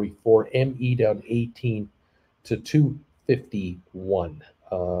 1496, up 44. ME down 18 to 251.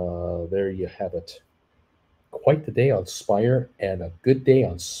 There you have it. Quite the day on Spire and a good day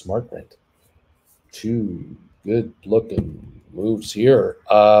on SmartRent. Two good looking moves here.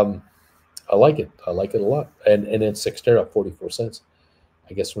 I like it. I like it a lot. And then Cyxtera up 44 cents.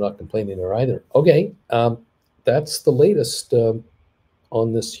 I guess we're not complaining there either. Okay, that's the latest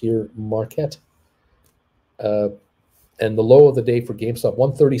on this here market. And the low of the day for GameStop,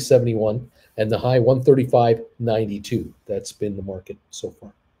 130.71, and the high 135.92. That's been the market so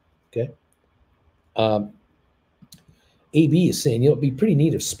far. Okay. AB is saying, it'd be pretty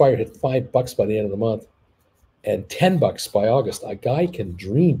neat if Spire hit $5 by the end of the month and $10 by August. A guy can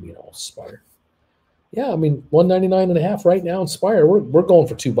dream, Spire. Yeah, I mean, 199.5 right now in Spire. We're going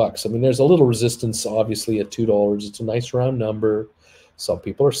for $2. I mean, there's a little resistance, obviously, at $2. It's a nice round number. Some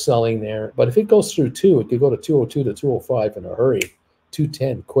people are selling there. But if it goes through 2, it could go to 202 to 205 in a hurry.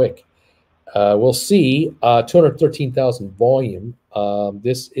 210 quick. We'll see. 213,000 volume.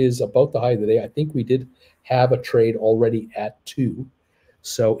 This is about the high of the day. I think we did have a trade already at 2.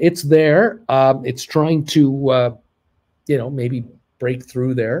 So it's there. It's trying to, maybe break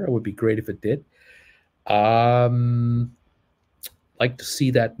through there. It would be great if it did. Like to see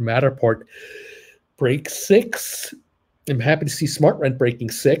that Matterport break 6. I'm happy to see SmartRent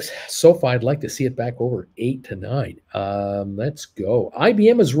breaking 6. SoFi, I'd like to see it back over 8 to 9. Let's go.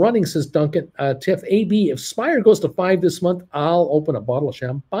 IBM is running, says Duncan. Tiff, AB, if Spire goes to 5 this month, I'll open a bottle of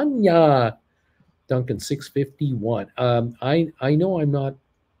champagne. Duncan, 651. I know I'm not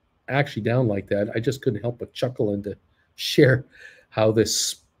actually down like that. I just couldn't help but chuckle and to share how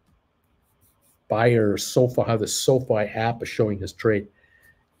this SoFi, how the SoFi app is showing his trade.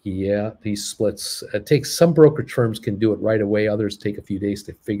 Yeah, these splits. It takes some brokerage firms can do it right away. Others take a few days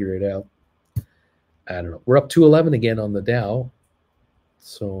to figure it out. I don't know. We're up 211 again on the Dow.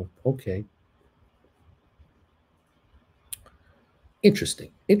 So, okay.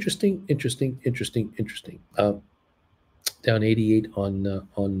 Interesting. Down 88 on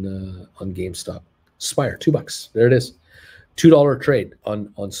GameStop. Spire, $2. There it is. $2 trade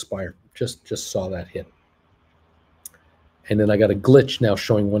on Spire. Just saw that hit. And then I got a glitch now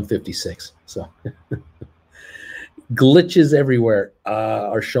showing 156. So glitches everywhere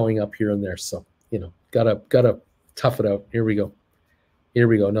are showing up here and there. So, gotta tough it out. Here we go.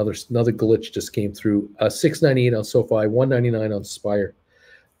 Another glitch just came through. 698 on SoFi, 199 on Spire,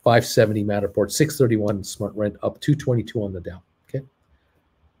 570 Matterport, 631 SmartRent, up 222 on the Dow. Okay.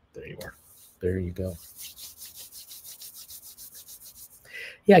 There you are. There you go.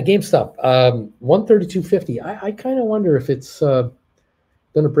 Yeah, GameStop, 132.50. I kind of wonder if it's going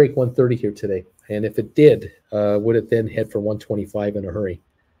to break 130 here today. And if it did, would it then head for 125 in a hurry?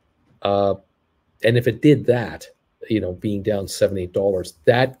 And if it did that, being down $7, $8,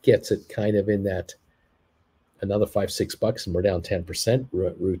 that gets it kind of in that another $5-6, and we're down 10%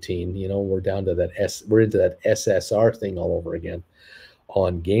 routine. We're down to that we're into that SSR thing all over again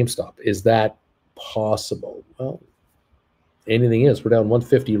on GameStop. Is that possible? Well, anything is. We're down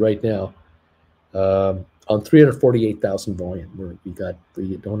 150 right now on 348,000 volume. We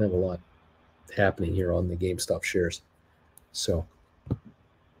don't have a lot happening here on the GameStop shares. So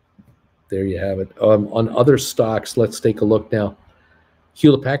there you have it. On other stocks, let's take a look now.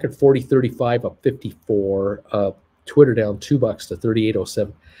 Hewlett Packard 40.35 up 54. Twitter down $2 to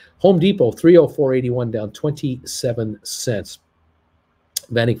 38.07. Home Depot 304.81 down 27 cents.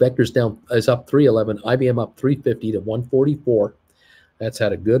 Vanek Vectors is up 311. IBM up 350 to 144. That's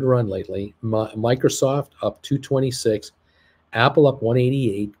had a good run lately. Microsoft up 226, Apple up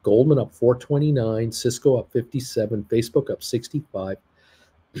 188, Goldman up 429, Cisco up 57, Facebook up 65,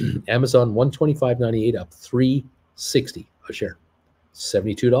 Amazon 125.98 up 360 a share,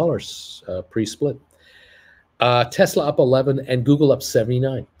 $72 pre-split. Tesla up 11 and Google up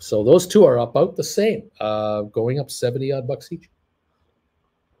 79. So those two are about the same, going up 70 odd bucks each.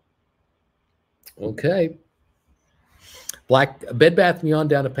 Okay. Bed Bath & Beyond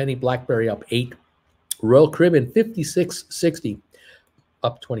down a penny, BlackBerry up 8, Royal Caribbean 56.60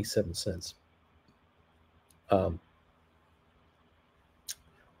 up 27 cents.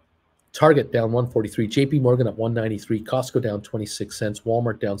 Target down 143, JP Morgan up 193, Costco down 26 cents,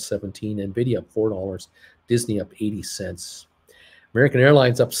 Walmart down 17, Nvidia up $4, Disney up 80 cents. American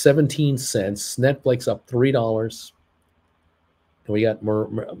Airlines up 17 cents, Netflix up $3. And we got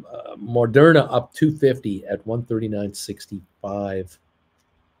Moderna up 250 at 139.65.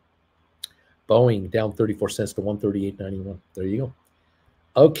 Boeing down 34 cents to 138.91. There you go.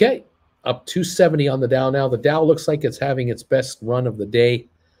 Okay, up 270 on the Dow now. The Dow looks like it's having its best run of the day.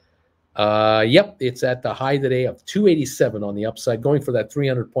 Yep, it's at the high today of 287 on the upside, going for that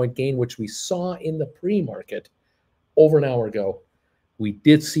 300-point gain, which we saw in the pre-market over an hour ago. We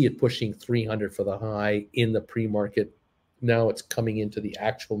did see it pushing 300 for the high in the pre-market. Now it's coming into the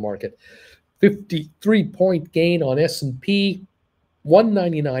actual market. 53-point gain on S&P,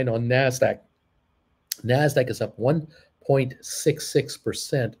 199 on NASDAQ. NASDAQ is up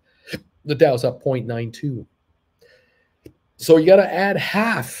 1.66%. The Dow's up 0.92. So you got to add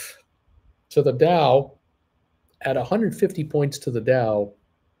half to the Dow, at 150 points to the Dow,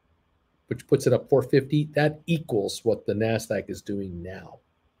 which puts it up 450. That equals what the NASDAQ is doing now.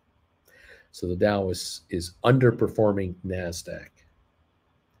 So the Dow is underperforming NASDAQ.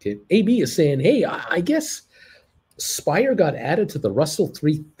 Okay. AB is saying, hey, I guess Spire got added to the Russell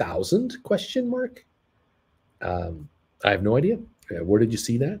 3000 question mark. I have no idea. Where did you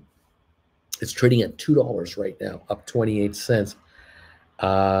see that? It's trading at $2 right now, up 28 cents.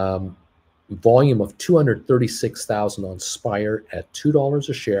 Volume of 236,000 on Spire at $2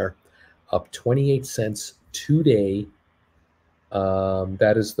 a share, up 28 cents today.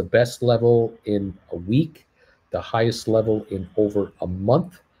 That is the best level in a week, the highest level in over a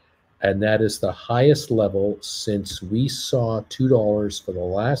month, and that is the highest level since we saw $2 for the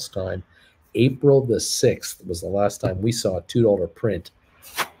last time. April the 6th was the last time we saw a $2 print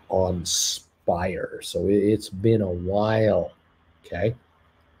on Spire. So it's been a while. Okay.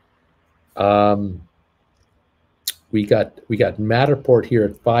 We got Matterport here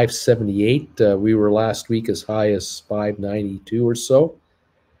at 578. We were last week as high as 592 or so.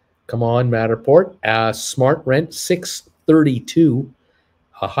 Come on, Matterport. Smart Rent 632.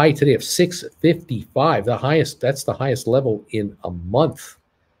 A high today of 655. The highest. That's the highest level in a month.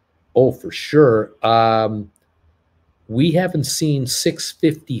 Oh, for sure. We haven't seen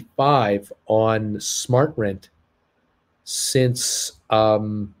 655 on Smart Rent since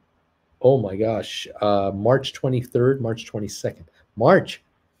oh my gosh, March 23rd, March 22nd, March,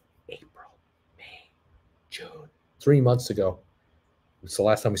 April, May, June, 3 months ago. It's the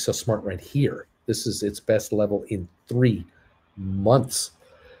last time we saw Smart Rent here. This is its best level in 3 months.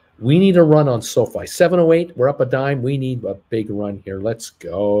 We need a run on SoFi. 708, we're up a dime. We need a big run here. Let's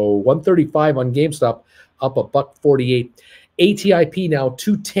go. 135 on GameStop, up $1.48. ATIP now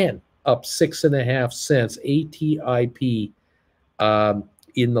 210, up 6.5 cents. ATIP,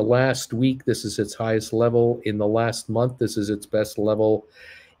 in the last week, this is its highest level. In the last month, this is its best level.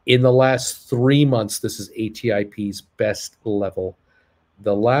 In the last 3 months, this is ATIP's best level.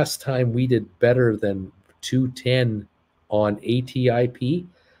 The last time we did better than 210 on ATIP,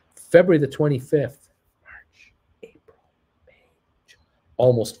 February the 25th, March, April, May, June,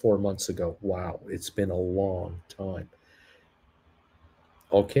 almost 4 months ago. Wow, it's been a long time.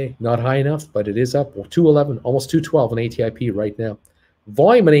 Okay, not high enough, but it is up. Well, 211, almost 212 on ATIP right now.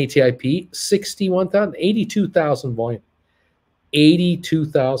 Volume in ATIP, 61,000, 82,000 volume.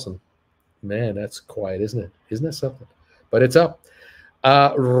 82,000. Man, that's quiet, isn't it? Isn't that something? But it's up.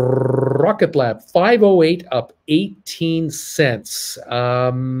 Rocket Lab, 508, up 18 cents.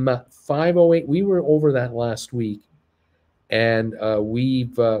 508, we were over that last week. And we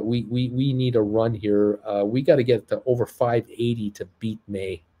need a run here. We got to get to over 580 to beat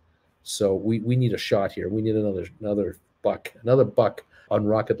May. So we need a shot here. We need another buck on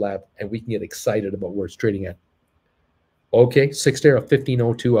Rocket Lab, and we can get excited about where it's trading at. Okay, 6-day of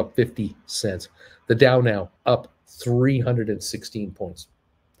 1502, up 50 cents. The Dow now up 316 points.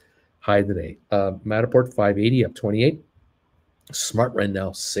 High today. Matterport 580, up 28. Smart Rent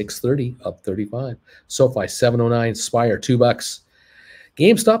now 630, up 35. SoFi 709. Spire $2.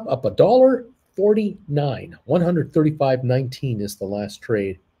 GameStop up $1.49. 135.19 is the last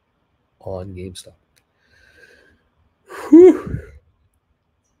trade on GameStop. Whew.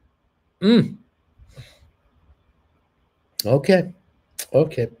 Okay.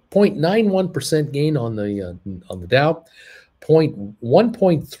 0.91% gain on the Dow,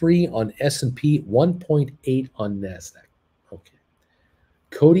 1.3 on S&P, 1.8 on NASDAQ. Okay.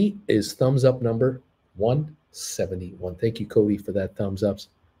 Cody is thumbs up number 171. Thank you, Cody, for that thumbs ups.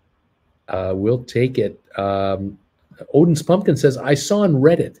 We'll take it. Odin's Pumpkin says, I saw on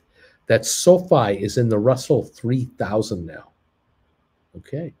Reddit that SoFi is in the Russell 3000 now.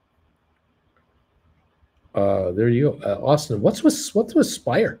 Okay. There you go. Austin, what's with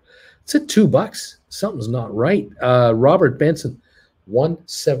Spire? It's at $2. Something's not right. Robert Benson,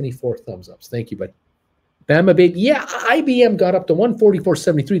 174 thumbs ups. Thank you, bud. Bama Baby. Yeah, IBM got up to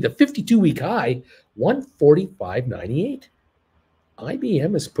 144.73, the 52-week high, 145.98.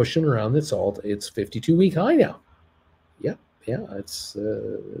 IBM is pushing around its 52-week high now. Yeah, it's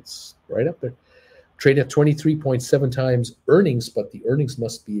right up there. Trade at 23.7 times earnings, but the earnings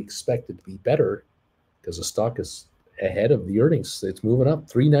must be expected to be better because the stock is ahead of the earnings. It's moving up,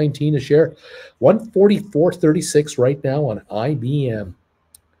 $3.19 a share, 144.36 right now on IBM.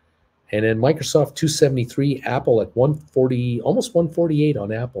 And then Microsoft 273, Apple at 140, almost 148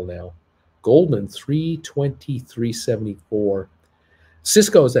 on Apple now. Goldman 323.74.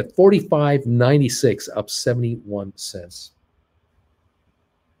 Cisco is at 45.96, up 71 cents.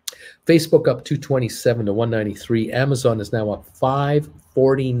 Facebook up 227 to 193. Amazon is now up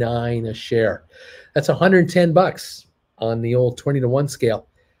 $5.49 a share. That's $110 on the old 20-to-1 scale.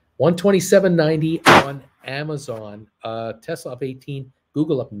 127.90 on Amazon. Tesla up 18.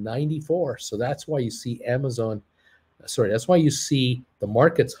 Google up 94. So that's why you see that's why you see the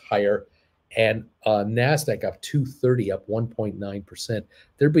markets higher, and NASDAQ up 230, up 1.9%.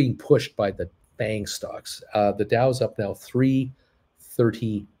 They're being pushed by the FANG stocks. The Dow's up now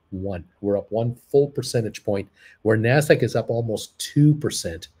 331. We're up 1 full percentage point, where NASDAQ is up almost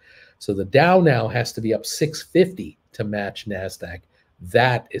 2%. So the Dow now has to be up 650 to match NASDAQ.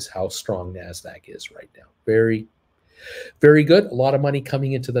 That is how strong NASDAQ is right now. Very, very good. A lot of money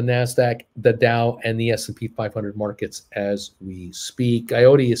coming into the NASDAQ, the Dow, and the S&P 500 markets as we speak.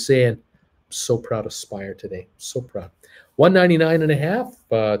 Coyote is saying, so proud of Spire today. So proud. 199.5.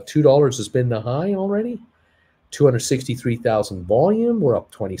 $2 has been the high already. 263,000 volume. We're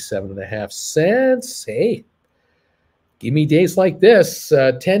up 27.5 cents. Hey, give me days like this,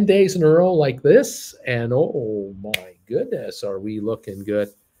 10 days in a row like this, and oh my goodness, are we looking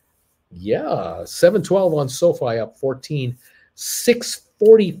good? Yeah, 712 on SoFi, up 14.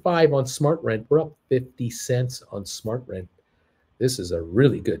 645 on SmartRent. We're up 50 cents on SmartRent. This is a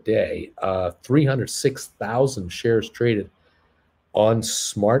really good day. 306,000 shares traded on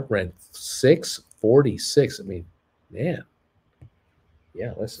SmartRent. 646. I mean, man.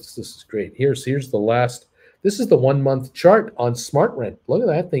 Yeah, this is great. Here's the last. This is the 1 month chart on SmartRent. Look at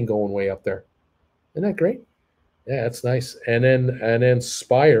that thing going way up there. Isn't that great? Yeah, that's nice. And then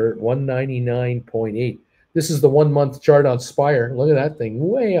Spire 199.8. This is the 1 month chart on Spire. Look at that thing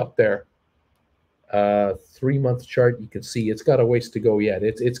way up there. 3 month chart, you can see it's got a ways to go yet.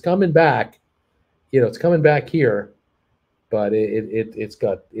 It's coming back. You know, it's coming back here, but it's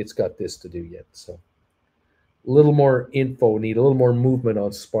got this to do yet. So a little more info, need a little more movement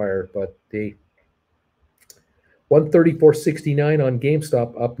on Spire, but the 134.69 on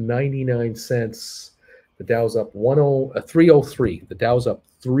GameStop, up 99 cents. The Dow's up 303. The Dow's up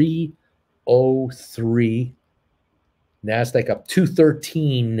 303. NASDAQ up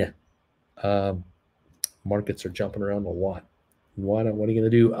 213. Markets are jumping around a lot. What are you going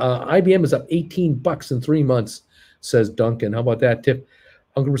to do? IBM is up $18 in 3 months, says Duncan. How about that, Tiff?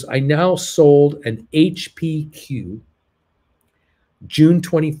 I now sold an HPQ June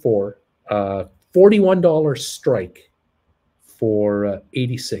 24, $41 strike for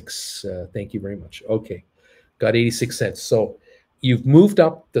 86. Thank you very much. Okay, got 86 cents. So you've moved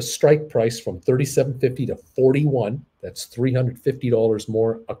up the strike price from $37.50 to $41. That's $350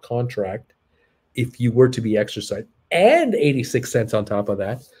 more a contract if you were to be exercised, and 86 cents on top of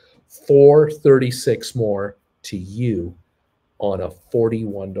that, $436 more to you on a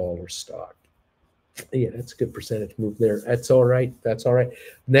 $41 stock. Yeah, that's a good percentage move there. That's all right. That's all right.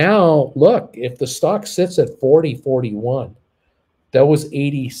 Now, look, if the stock sits at 40.41, that was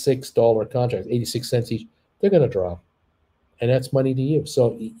 $86 contracts, 86 cents each, they're going to drop. And that's money to you.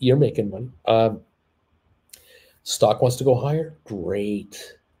 So you're making money. Stock wants to go higher?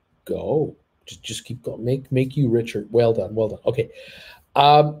 Great. Go. Just keep going. Make you richer. Well done. Well done. Okay.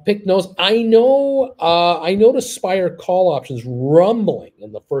 Pick nose. I know. I noticed Spire call options rumbling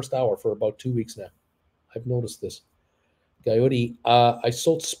in the first hour for about 2 weeks now. I've noticed this. Coyote. I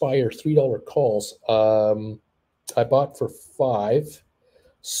sold Spire $3 calls. I bought for 5,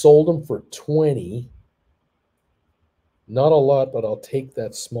 sold them for 20. Not a lot, but I'll take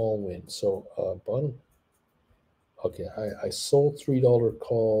that small win. So bottom. Okay, I sold $3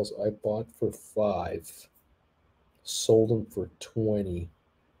 calls. I bought for 5, sold them for 20.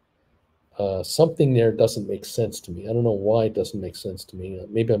 Something there doesn't make sense to me. I don't know why it doesn't make sense to me.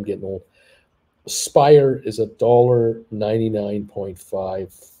 Maybe I'm getting old. Spire is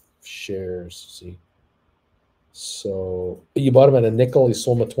 $1.99.5 shares. See, so you bought them at a nickel. You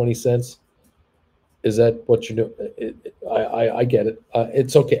sold them at 20 cents. Is that what you're doing? I get it.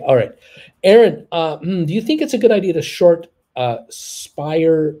 It's okay. All right, Aaron. Do you think it's a good idea to short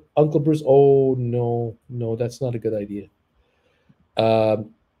Spire, Uncle Bruce? Oh no, that's not a good idea.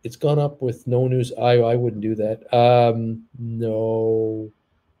 It's gone up with no news. I wouldn't do that. No.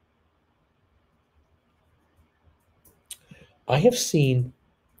 I have seen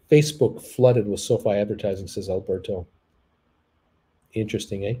Facebook flooded with SoFi advertising, says Alberto.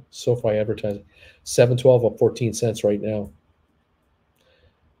 Interesting, eh? SoFi advertising. 712 up 14 cents right now.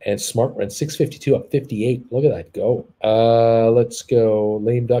 And SmartRent 652 up 58. Look at that go. Let's go.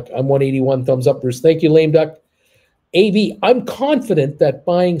 Lame Duck. I'm 181. Thumbs up, Bruce. Thank you, Lame Duck. AV, I'm confident that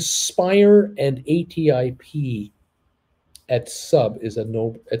buying Spire and ATIP at sub $2 is a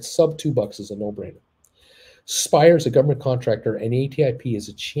no-brainer. Spire is a government contractor and ATIP is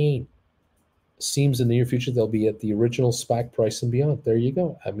a chain. Seems in the near future they'll be at the original SPAC price and beyond. There you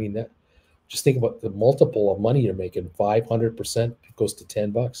go. I mean, just think about the multiple of money you're making. 500%, it goes to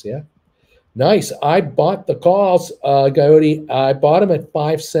 $10. Yeah, nice. I bought the calls, Coyote. I bought them at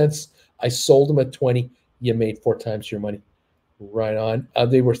 5 cents. I sold them at 20. You made 4 times your money. Right on.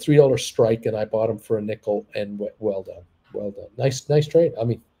 They were $3 strike, and I bought them for a nickel. And well done, well done. Nice trade. I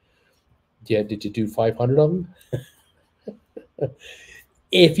mean, yeah. Did you do 500 of them?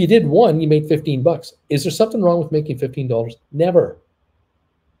 If you did one, you made $15. Is there something wrong with making $15? Never.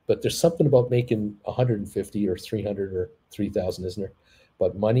 But there's something about making 150 or 300 or 3,000, isn't there?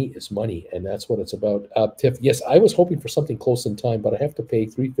 But money is money, and that's what it's about. Tiff, yes, I was hoping for something close in time, but I have to pay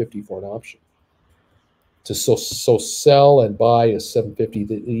 $350 for an option. To so sell and buy is $750.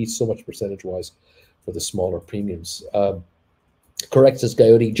 They eat so much percentage-wise for the smaller premiums. Correct, says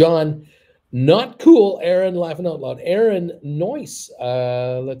Coyote. John, not cool. Aaron, laughing out loud. Aaron, nice.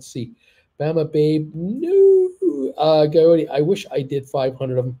 Let's see. Bama Babe, no. Coyote, I wish I did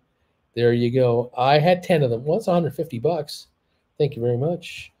 500 of them. There you go. I had 10 of them. Well, it's $150. Thank you very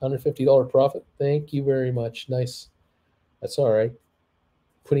much. $150 profit. Thank you very much. Nice. That's all right.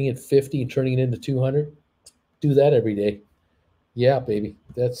 Putting in 50 and turning it into 200. Do that every day. Yeah, baby.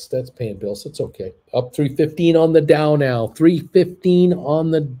 That's paying bills. It's okay. Up 315 on the Dow now. 315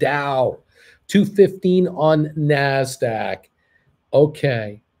 on the Dow. 215 on NASDAQ.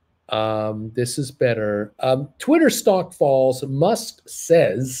 Okay. This is better. Twitter stock falls. Musk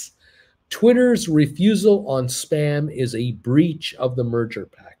says Twitter's refusal on spam is a breach of the merger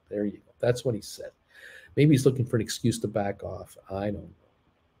pact. There you go. That's what he said. Maybe he's looking for an excuse to back off. I don't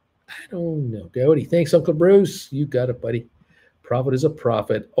know. Coyote, thanks, Uncle Bruce. You got it, buddy. Profit is a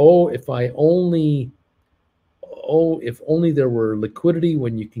profit. If only there were liquidity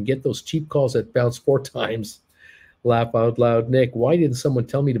when you can get those cheap calls that bounce 4 times. Laugh out loud. Nick, why didn't someone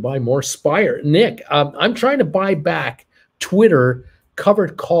tell me to buy more Spire? Nick, I'm trying to buy back Twitter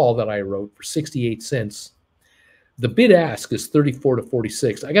covered call that I wrote for 68 cents. The bid ask is 34 to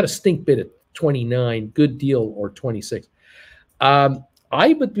 46. I got a stink bid at 29. Good deal, or 26.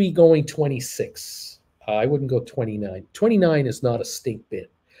 I would be going 26. I wouldn't go 29. 29 is not a stink bid.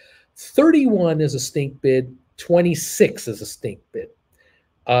 31 is a stink bid. 26 is a stink bid.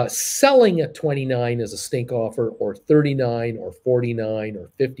 Selling at 29 is a stink offer, or 39 or 49 or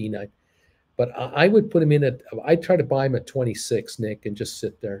 59. But I would put him in at, I'd try to buy him at 26, Nick, and just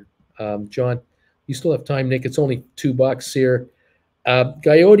sit there. John, you still have time, Nick. It's only $2 here.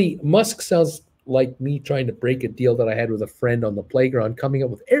 Coyote, Musk sounds like me trying to break a deal that I had with a friend on the playground, coming up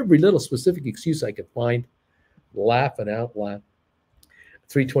with every little specific excuse I could find. Laughing out loud.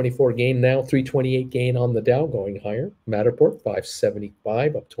 324 gain now, 328 gain on the Dow, going higher. Matterport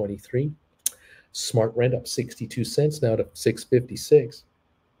 575 up 23. SmartRent up 62 cents now to 656.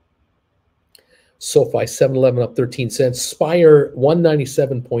 SoFi 711 up 13 cents. Spire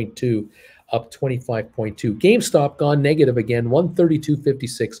 197.2 up 25.2. GameStop gone negative again,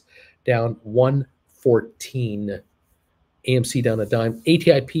 132.56 down 114. AMC down a dime.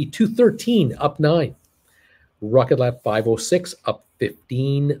 ATIP 213 up 9. Rocket Lab 506 up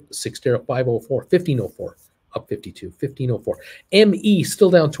 1504, 1504, up 52, 1504. ME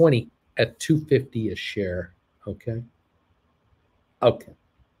still down 20 at 250 a share. Okay. Okay.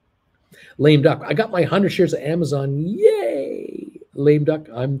 Lame duck. I got my 100 shares of Amazon. Yay. Lame duck.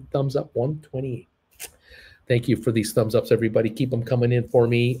 I'm thumbs up 128. Thank you for these thumbs ups, everybody. Keep them coming in for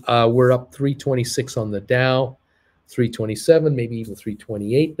me. We're up 326 on the Dow, 327, maybe even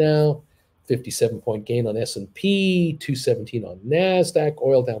 328 now. 57-point gain on S&P, 217 on NASDAQ.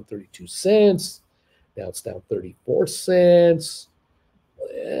 Oil down 32 cents. Now it's down 34 cents.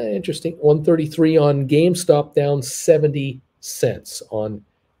 Interesting. 133 on GameStop, down 70 cents on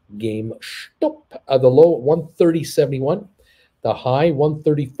GameStop. The low 130.71. The high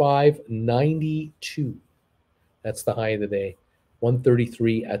 135.92. That's the high of the day.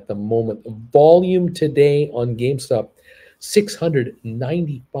 133 at the moment. Volume today on GameStop,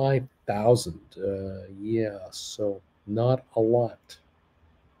 695,000. Yeah, so not a lot.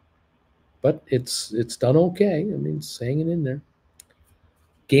 But it's done okay. I mean, it's hanging in there.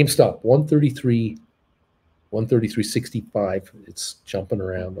 GameStop, 133, 133.65. It's jumping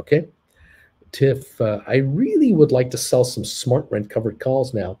around, okay? Tiff, I really would like to sell some SmartRent covered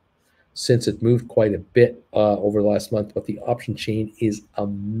calls now, since it moved quite a bit over the last month, but the option chain is a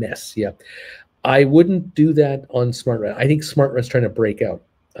mess. Yeah, I wouldn't do that on SmartRent. I think SmartRent's trying to break out.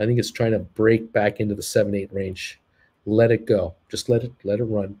 I think it's trying to break back into the 7-8 range. Let it go. Just let it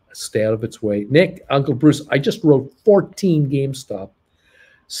run. Stay out of its way. Nick, Uncle Bruce, I just wrote 14 GameStop.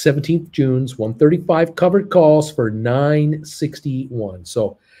 17th June's 135 covered calls for 961.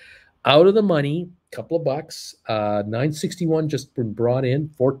 So out of the money. Couple of bucks. 961 just been brought in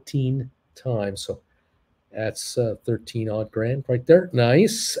 14 times. So that's 13 odd grand right there.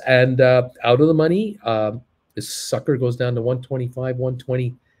 Nice. And out of the money, this sucker goes down to 125,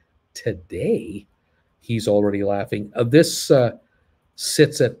 120 today. He's already laughing. This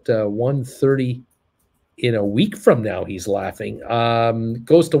sits at 130 in a week from now. He's laughing.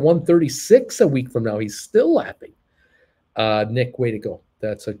 Goes to 136 a week from now. He's still laughing. Nick, way to go.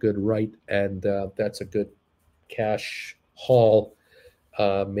 That's a good right, and that's a good cash haul.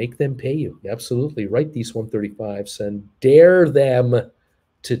 Make them pay you. Absolutely. Write these 135s and dare them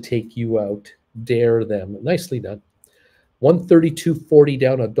to take you out. Dare them. Nicely done. 132.40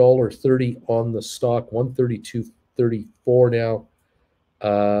 down, $1.30 on the stock. 132.34 now.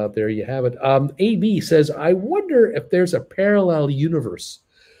 There you have it. AB says, I wonder if there's a parallel universe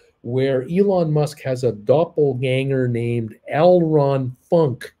where Elon Musk has a doppelganger named L. Ron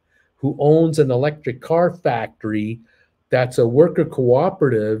Funk, who owns an electric car factory that's a worker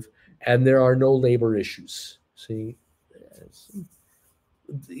cooperative, and there are no labor issues. See,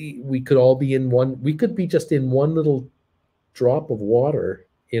 we could all be in one. We could be just in one little drop of water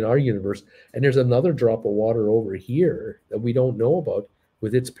in our universe, and there's another drop of water over here that we don't know about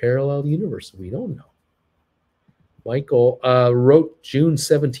with its parallel universe. We don't know. Michael wrote June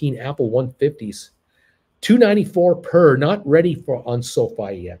 17 Apple 150s, $294 per. Not ready for on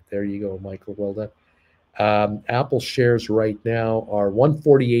SoFi yet. There you go, Michael. Well done. Apple shares right now are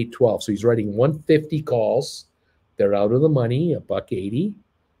 148.12. So he's writing 150 calls. They're out of the money,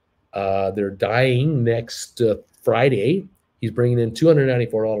 $1.80. They're dying next Friday. He's bringing in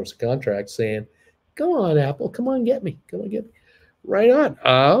 $294 a contract, saying, "Come on, Apple, come on, get me, come on, get me." Right on.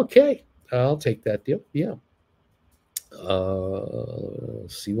 Okay, I'll take that deal. Yeah.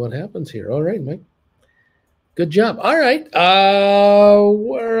 See what happens here. All right, Mike. Good job. All right.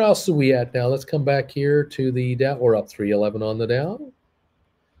 Where else are we at now? Let's come back here to the Dow. We're up 311 on the Dow.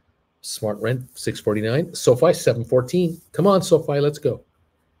 SmartRent 649. SoFi 714. Come on, SoFi, let's go.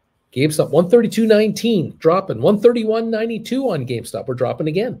 GameStop 132.19, dropping 131.92 on GameStop. We're dropping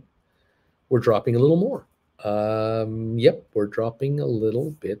again. We're dropping a little more. Yep, we're dropping a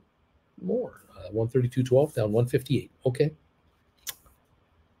little bit more. 132.12 down 158. Okay.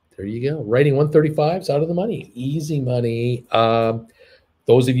 There you go. Writing 135s out of the money. Easy money.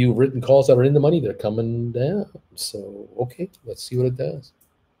 Those of you who've written calls that are in the money, they're coming down. So, okay, let's see what it does.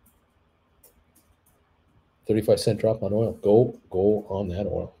 35-cent drop on oil. Go on that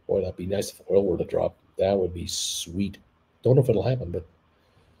oil. Boy, that'd be nice if oil were to drop. That would be sweet. Don't know if it'll happen, but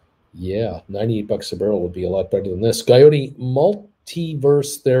yeah, $98 a barrel would be a lot better than this. Coyote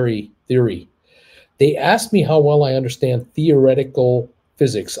multiverse theory. They asked me how well I understand theoretical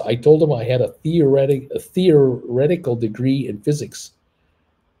physics. I told them I had a theoretical degree in physics.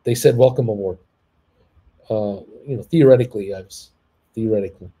 They said, "Welcome aboard." Theoretically, I was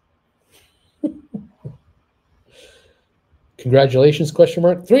theoretically. Congratulations, question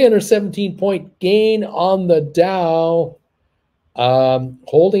mark. 317-point gain on the Dow.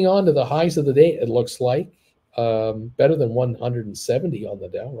 Holding on to the highs of the day, it looks like. Better than 170 on the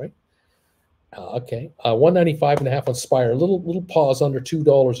Dow, right? Okay, 195.5 on Spire. Little pause under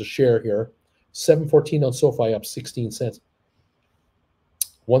 $2 a share here. 714 on SoFi, up 16 cents.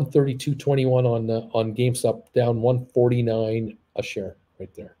 132.21 on GameStop, down 149 a share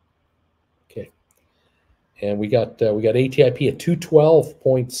right there. Okay, and we got ATIP at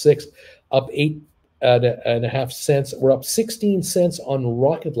 212.6, up 8.5 cents. We're up 16 cents on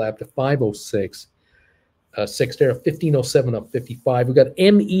Rocket Lab to 506. Cyxtera 1507 up 55. We got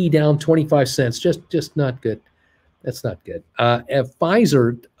ME down 25 cents. Just not good. That's not good.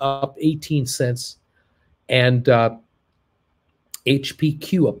 Pfizer up 18 cents, and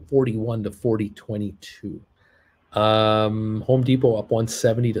HPQ up 41 to 40.22. Home Depot up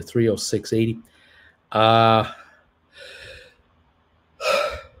 170 to 306.80.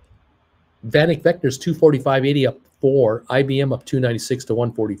 Vanek Vectors 245.80 up 4. IBM up 296 to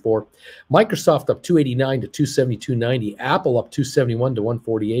 144. Microsoft up 289 to 272.90. Apple up 271 to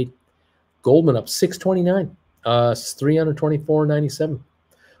 148. Goldman up 629. 324.97.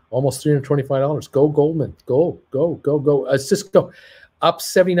 Almost $325. Go Goldman. Go. Cisco up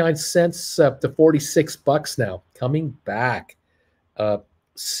 79 cents up to $46 now. Coming back.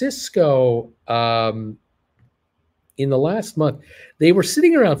 Cisco in the last month, they were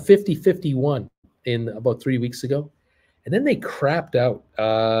sitting around 50.51 in about 3 weeks ago, and then they crapped out.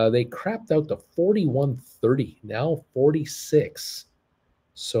 They crapped out to 41.30, now 46.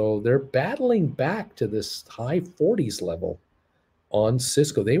 So they're battling back to this high 40s level on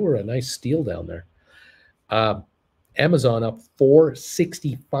Cisco. They were a nice steal down there. Amazon up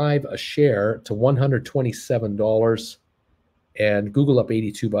 $4.65 a share to $127. And Google up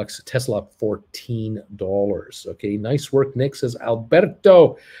 $82, Tesla up $14. Okay, nice work, Nick, says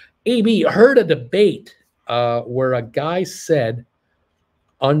Alberto. AB, heard a debate where a guy said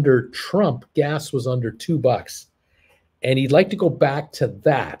under Trump, gas was under $2. And he'd like to go back to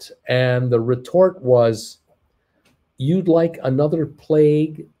that. And the retort was, you'd like another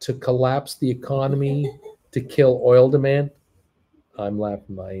plague to collapse the economy to kill oil demand? I'm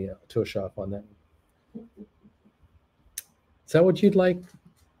laughing my tush off on that. Is that what you'd like?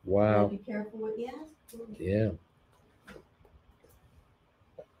 Wow. Be careful what you ask for. Yeah.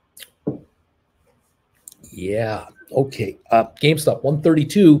 Yeah. Okay. GameStop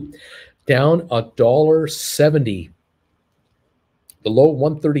 132 down $1.70. The low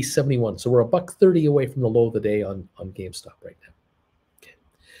 130.71. So we're $1.30 away from the low of the day on GameStop right now. Okay.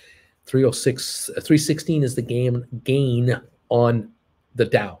 316 is the gain on the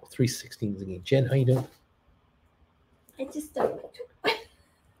Dow. 316 is the gain. Jen, how you doing? I just stubbed my toe.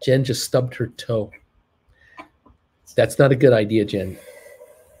 Jen just stubbed her toe. That's not a good idea, Jen.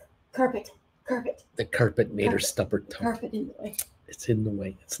 Carpet. The carpet made her stub her toe. Carpet in the way. It's in the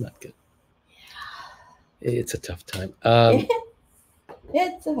way. It's not good. Yeah. It's a tough time.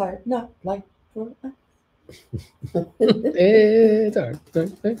 It's a hard knock life for us. It's hard.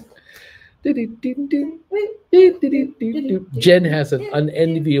 Jen has an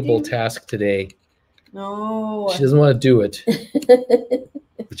unenviable task today. No. She doesn't want to do it,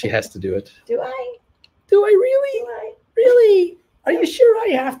 but she has to do it. Do I? Do I really? Really? Are you sure I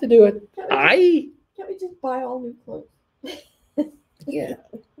have to do it? Can't we just buy all new clothes? Yeah.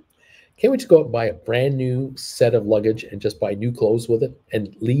 Can't we just go out and buy a brand new set of luggage and just buy new clothes with it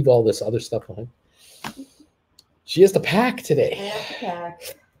and leave all this other stuff behind? She has to pack I today. have to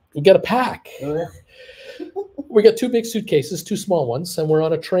pack. We got to pack. Ugh. We got 2 big suitcases, 2 small ones, and we're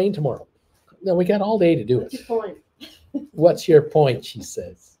on a train tomorrow. No, we got all day to do What's it. your point? What's your point? She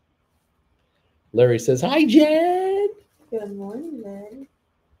says. Larry says, hi, Jen. Good morning, man.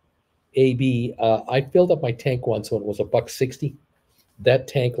 AB, I filled up my tank once when it was $1.60. That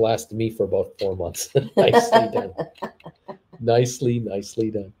tank lasted me for about 4 months. Nicely done.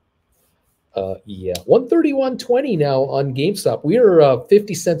 Nicely done. Yeah, 131.20 now on GameStop. We are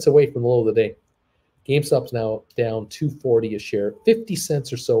 50 cents away from the low of the day. GameStop's now down $2.40 a share, 50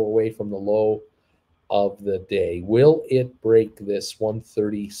 cents or so away from the low of the day. Will it break this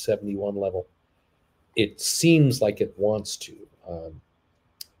 130.71 level? It seems like it wants to.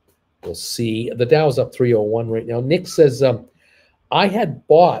 We'll see. The Dow's up 301 right now. Nick says, I had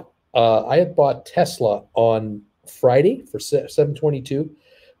bought Tesla on Friday for 722.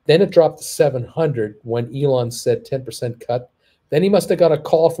 Then it dropped to 700 when Elon said 10% cut. Then he must have got a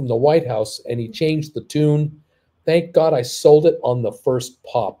call from the White House and he changed the tune. Thank God I sold it on the first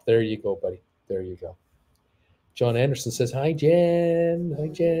pop. There you go, buddy. There you go. John Anderson says, hi, Jen. Hi,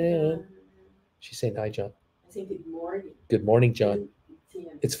 Jen. She's saying hi, John. I say good morning. Good morning, John.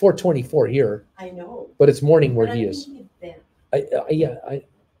 It's 4:24 here, I know. but it's morning where But he I'm is. thinking of them.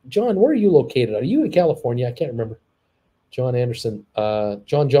 John, where are you located? Are you in California? I can't remember. John Anderson,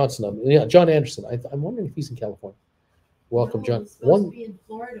 John Johnson. Yeah, John Anderson. I'm wondering if he's in California. Welcome, No, John. it's supposed to be in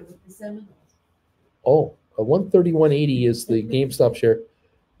Florida with the Seminoles. Oh, a 131.80 is the GameStop share.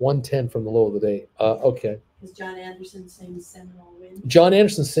 110 from the low of the day. Okay. Because John Anderson sings Seminole Wind. John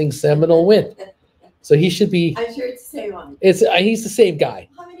Anderson sings Seminole Wind, so he should be. I'm sure it's the same one. He's the same guy.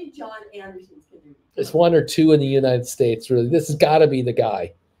 How many John Andersons can there be? There's one or two in the United States. Really, this has got to be the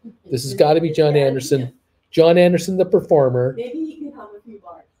guy. This has got to be John Anderson. John Anderson, the performer. Maybe he can hum a few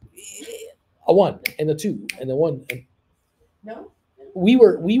bars. A 1 and a 2 and a 1. And No? we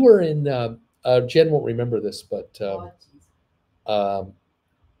were in. Jen won't remember this, but Oh, jeez.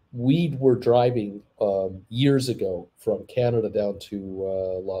 we were driving years ago from Canada down to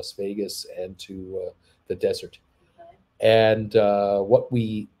Las Vegas and to the desert. Okay. And what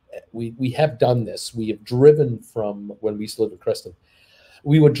we have done this. We have driven from when we used to live in Creston.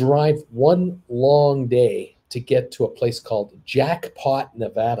 We would drive one long day to get to a place called Jackpot,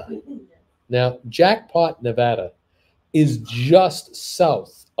 Nevada. Now, Jackpot, Nevada is just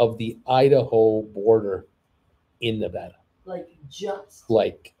south of the Idaho border in Nevada. Like just.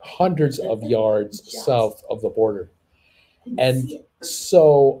 Like hundreds of yards Just. south of the border. I can And see it.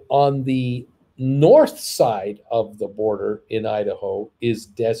 so on the north side of the border in Idaho is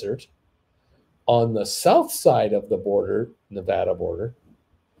desert. On the south side of the border, Nevada border,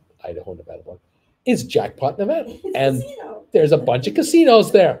 Idaho, Nevada border, is Jackpot, Nevada. It's And casino. there's a bunch of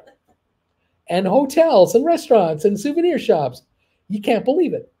casinos there and hotels and restaurants and souvenir shops. You can't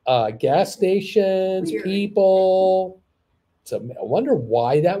believe it. Gas stations, Weird. people. So I wonder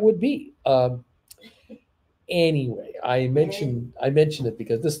why that would be. Anyway, I mentioned it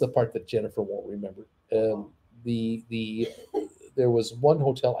because this is the part that Jennifer won't remember. There was one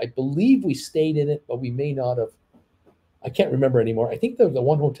hotel, I believe we stayed in it, but we may not have. I can't remember anymore. I think the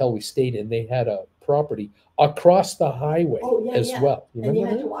one hotel we stayed in, they had a property across the highway Oh, yeah, as yeah. well. You And you remember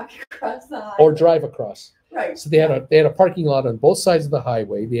had that? to walk across the highway. Or drive across. Right. So they had a parking lot on both sides of the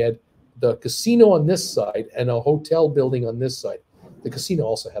highway. They had the casino on this side and a hotel building on this side. The casino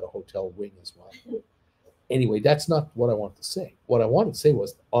also had a hotel wing as well. Anyway, that's not what I wanted to say. What I wanted to say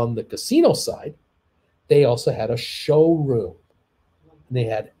was on the casino side, they also had a showroom. And they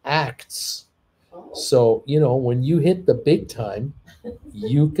had acts. Oh. So, when you hit the big time,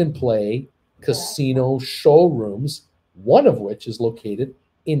 you can play casino showrooms, one of which is located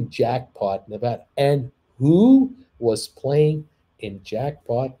in Jackpot, Nevada. And who was playing in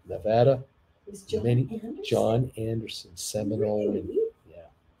Jackpot, Nevada? Was John Anderson? John Anderson, Seminole. Really? Yeah.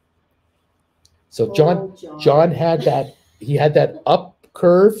 So Oh, John had that up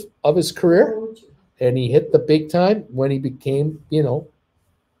curve of his career, Oh, John. and he hit the big time when he became,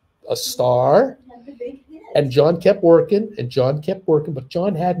 a star. Had the big hit. And John kept working, but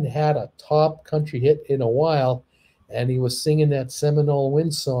John hadn't had a top country hit in a while. And he was singing that Seminole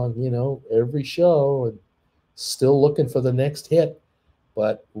Wind song, every show, and still looking for the next hit.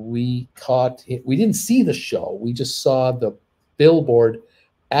 But we didn't see the show. We just saw the billboard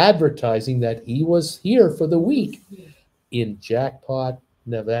advertising that he was here for the week in Jackpot,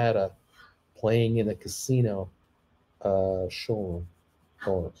 Nevada, playing in a casino showroom.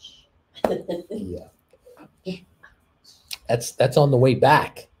 Oh, yeah. That's on the way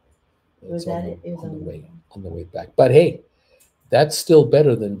back. Was It's that it? It was on the way back. But hey, that's still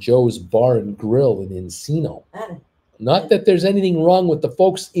better than Joe's Bar and Grill in Encino. Ah, Not that there's anything wrong with the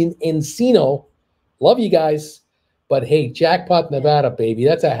folks in Encino. Love you guys. But hey, Jackpot, Nevada, baby,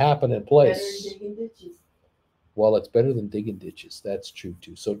 that's a happening better place. digging ditches. Well, it's better than digging ditches. That's true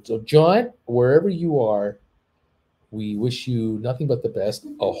too. So John, wherever you are, we wish you nothing but the best.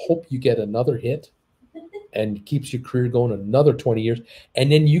 I hope you get another hit and keeps your career going another 20 years.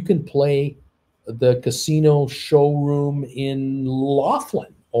 And then you can play the casino showroom in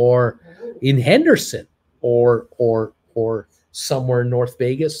Laughlin or in Henderson or somewhere in North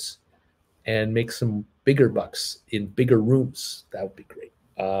Vegas and make some bigger bucks in bigger rooms. That would be great.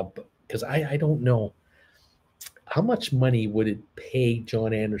 Because I don't know how much money would it pay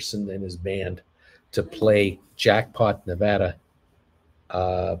John Anderson and his band to play Jackpot, Nevada.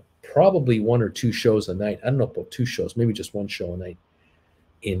 Probably one or two shows a night. I don't know about two shows, maybe just one show a night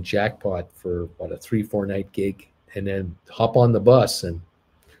in Jackpot for a 3-4 night gig, and then hop on the bus and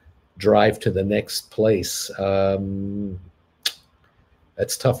drive to the next place.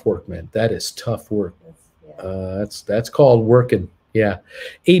 That's tough work, man. That is tough work. That's called working. Yeah.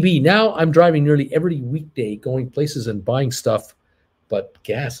 AB, now I'm driving nearly every weekday going places and buying stuff, but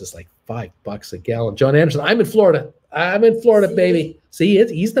gas is like $5 a gallon. John Anderson, I'm in Florida. I'm in Florida, See? baby. See,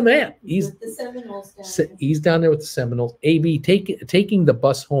 he's the man. He's With the Seminoles down there. he's down there with the Seminoles. AB taking the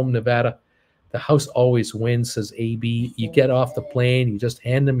bus home, Nevada. The house always wins, says AB. You get off the plane, you just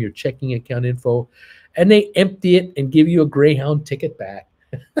hand them your checking account info, and they empty it and give you a Greyhound ticket back.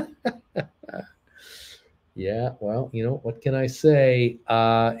 Yeah, well, you know, what can I say?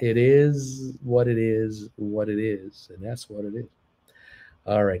 It is what it is, and that's what it is.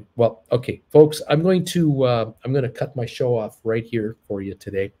 All right. Well, okay, folks, I'm going to cut my show off right here for you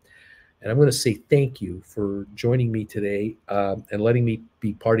today. And I'm going to say thank you for joining me today and letting me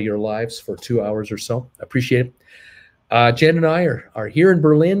be part of your lives for 2 hours or so. I appreciate it. Jen and I are here in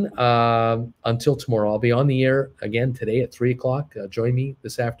Berlin until tomorrow. I'll be on the air again today at 3 o'clock. Join me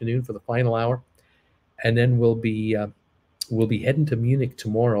this afternoon for the final hour. And then we'll be heading to Munich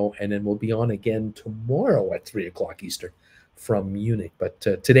tomorrow. And then we'll be on again tomorrow at 3 o'clock Eastern from Munich. But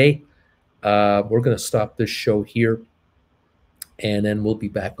today, we're going to stop this show here. And then we'll be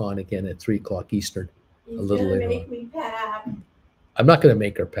back on again at 3 o'clock Eastern a little later Make on. me pack. I'm not going to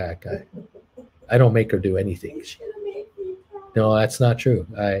make her pack. I don't make her do anything. He's gonna make me pack. No, that's not true.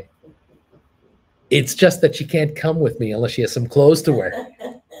 It's just that she can't come with me unless she has some clothes to wear.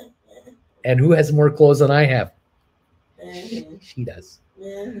 And who has more clothes than I have? She does.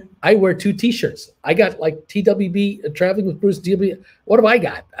 I wear 2 T-shirts. I got like TWB, Traveling with Bruce. TWB. What have I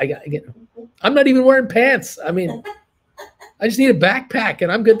got? I'm not even wearing pants. I mean, I just need a backpack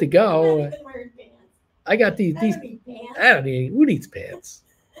and I'm good to go. I got these. I don't need. Who needs pants?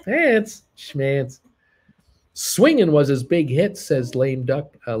 Pants, schmants. Swinging was his big hit, says Lame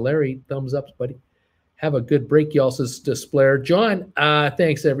Duck. Larry, thumbs up, buddy. Have a good break, y'all, says Displayer. John,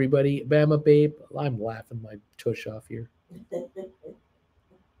 thanks, everybody. Bama Babe, I'm laughing my tush off here.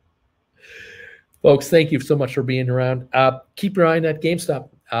 Folks, thank you so much for being around. Keep your eye on that GameStop.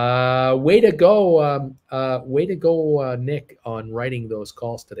 Way to go, Nick, on writing those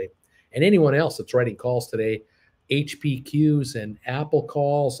calls today. And anyone else that's writing calls today, HPQs and Apple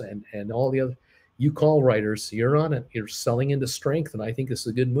calls and all the other, you call writers, you're on it. You're selling into strength, and I think this is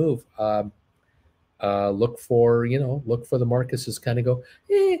a good move. Look for the Marcuses kind of go,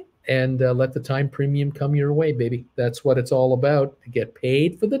 and let the time premium come your way, baby. That's what it's all about, to get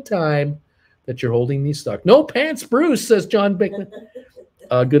paid for the time that you're holding these stocks. No pants, Bruce, says John Bickman.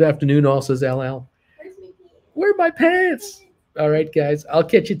 Good afternoon, all, says LL. Where are my pants? All right, guys. I'll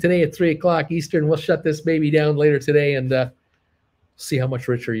catch you today at 3 o'clock Eastern. We'll shut this baby down later today and see how much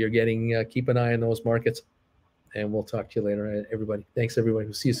richer you're getting. Keep an eye on those markets. And we'll talk to you later, everybody. Thanks, everybody.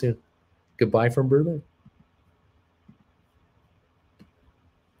 We'll see you soon. Goodbye from Berlin.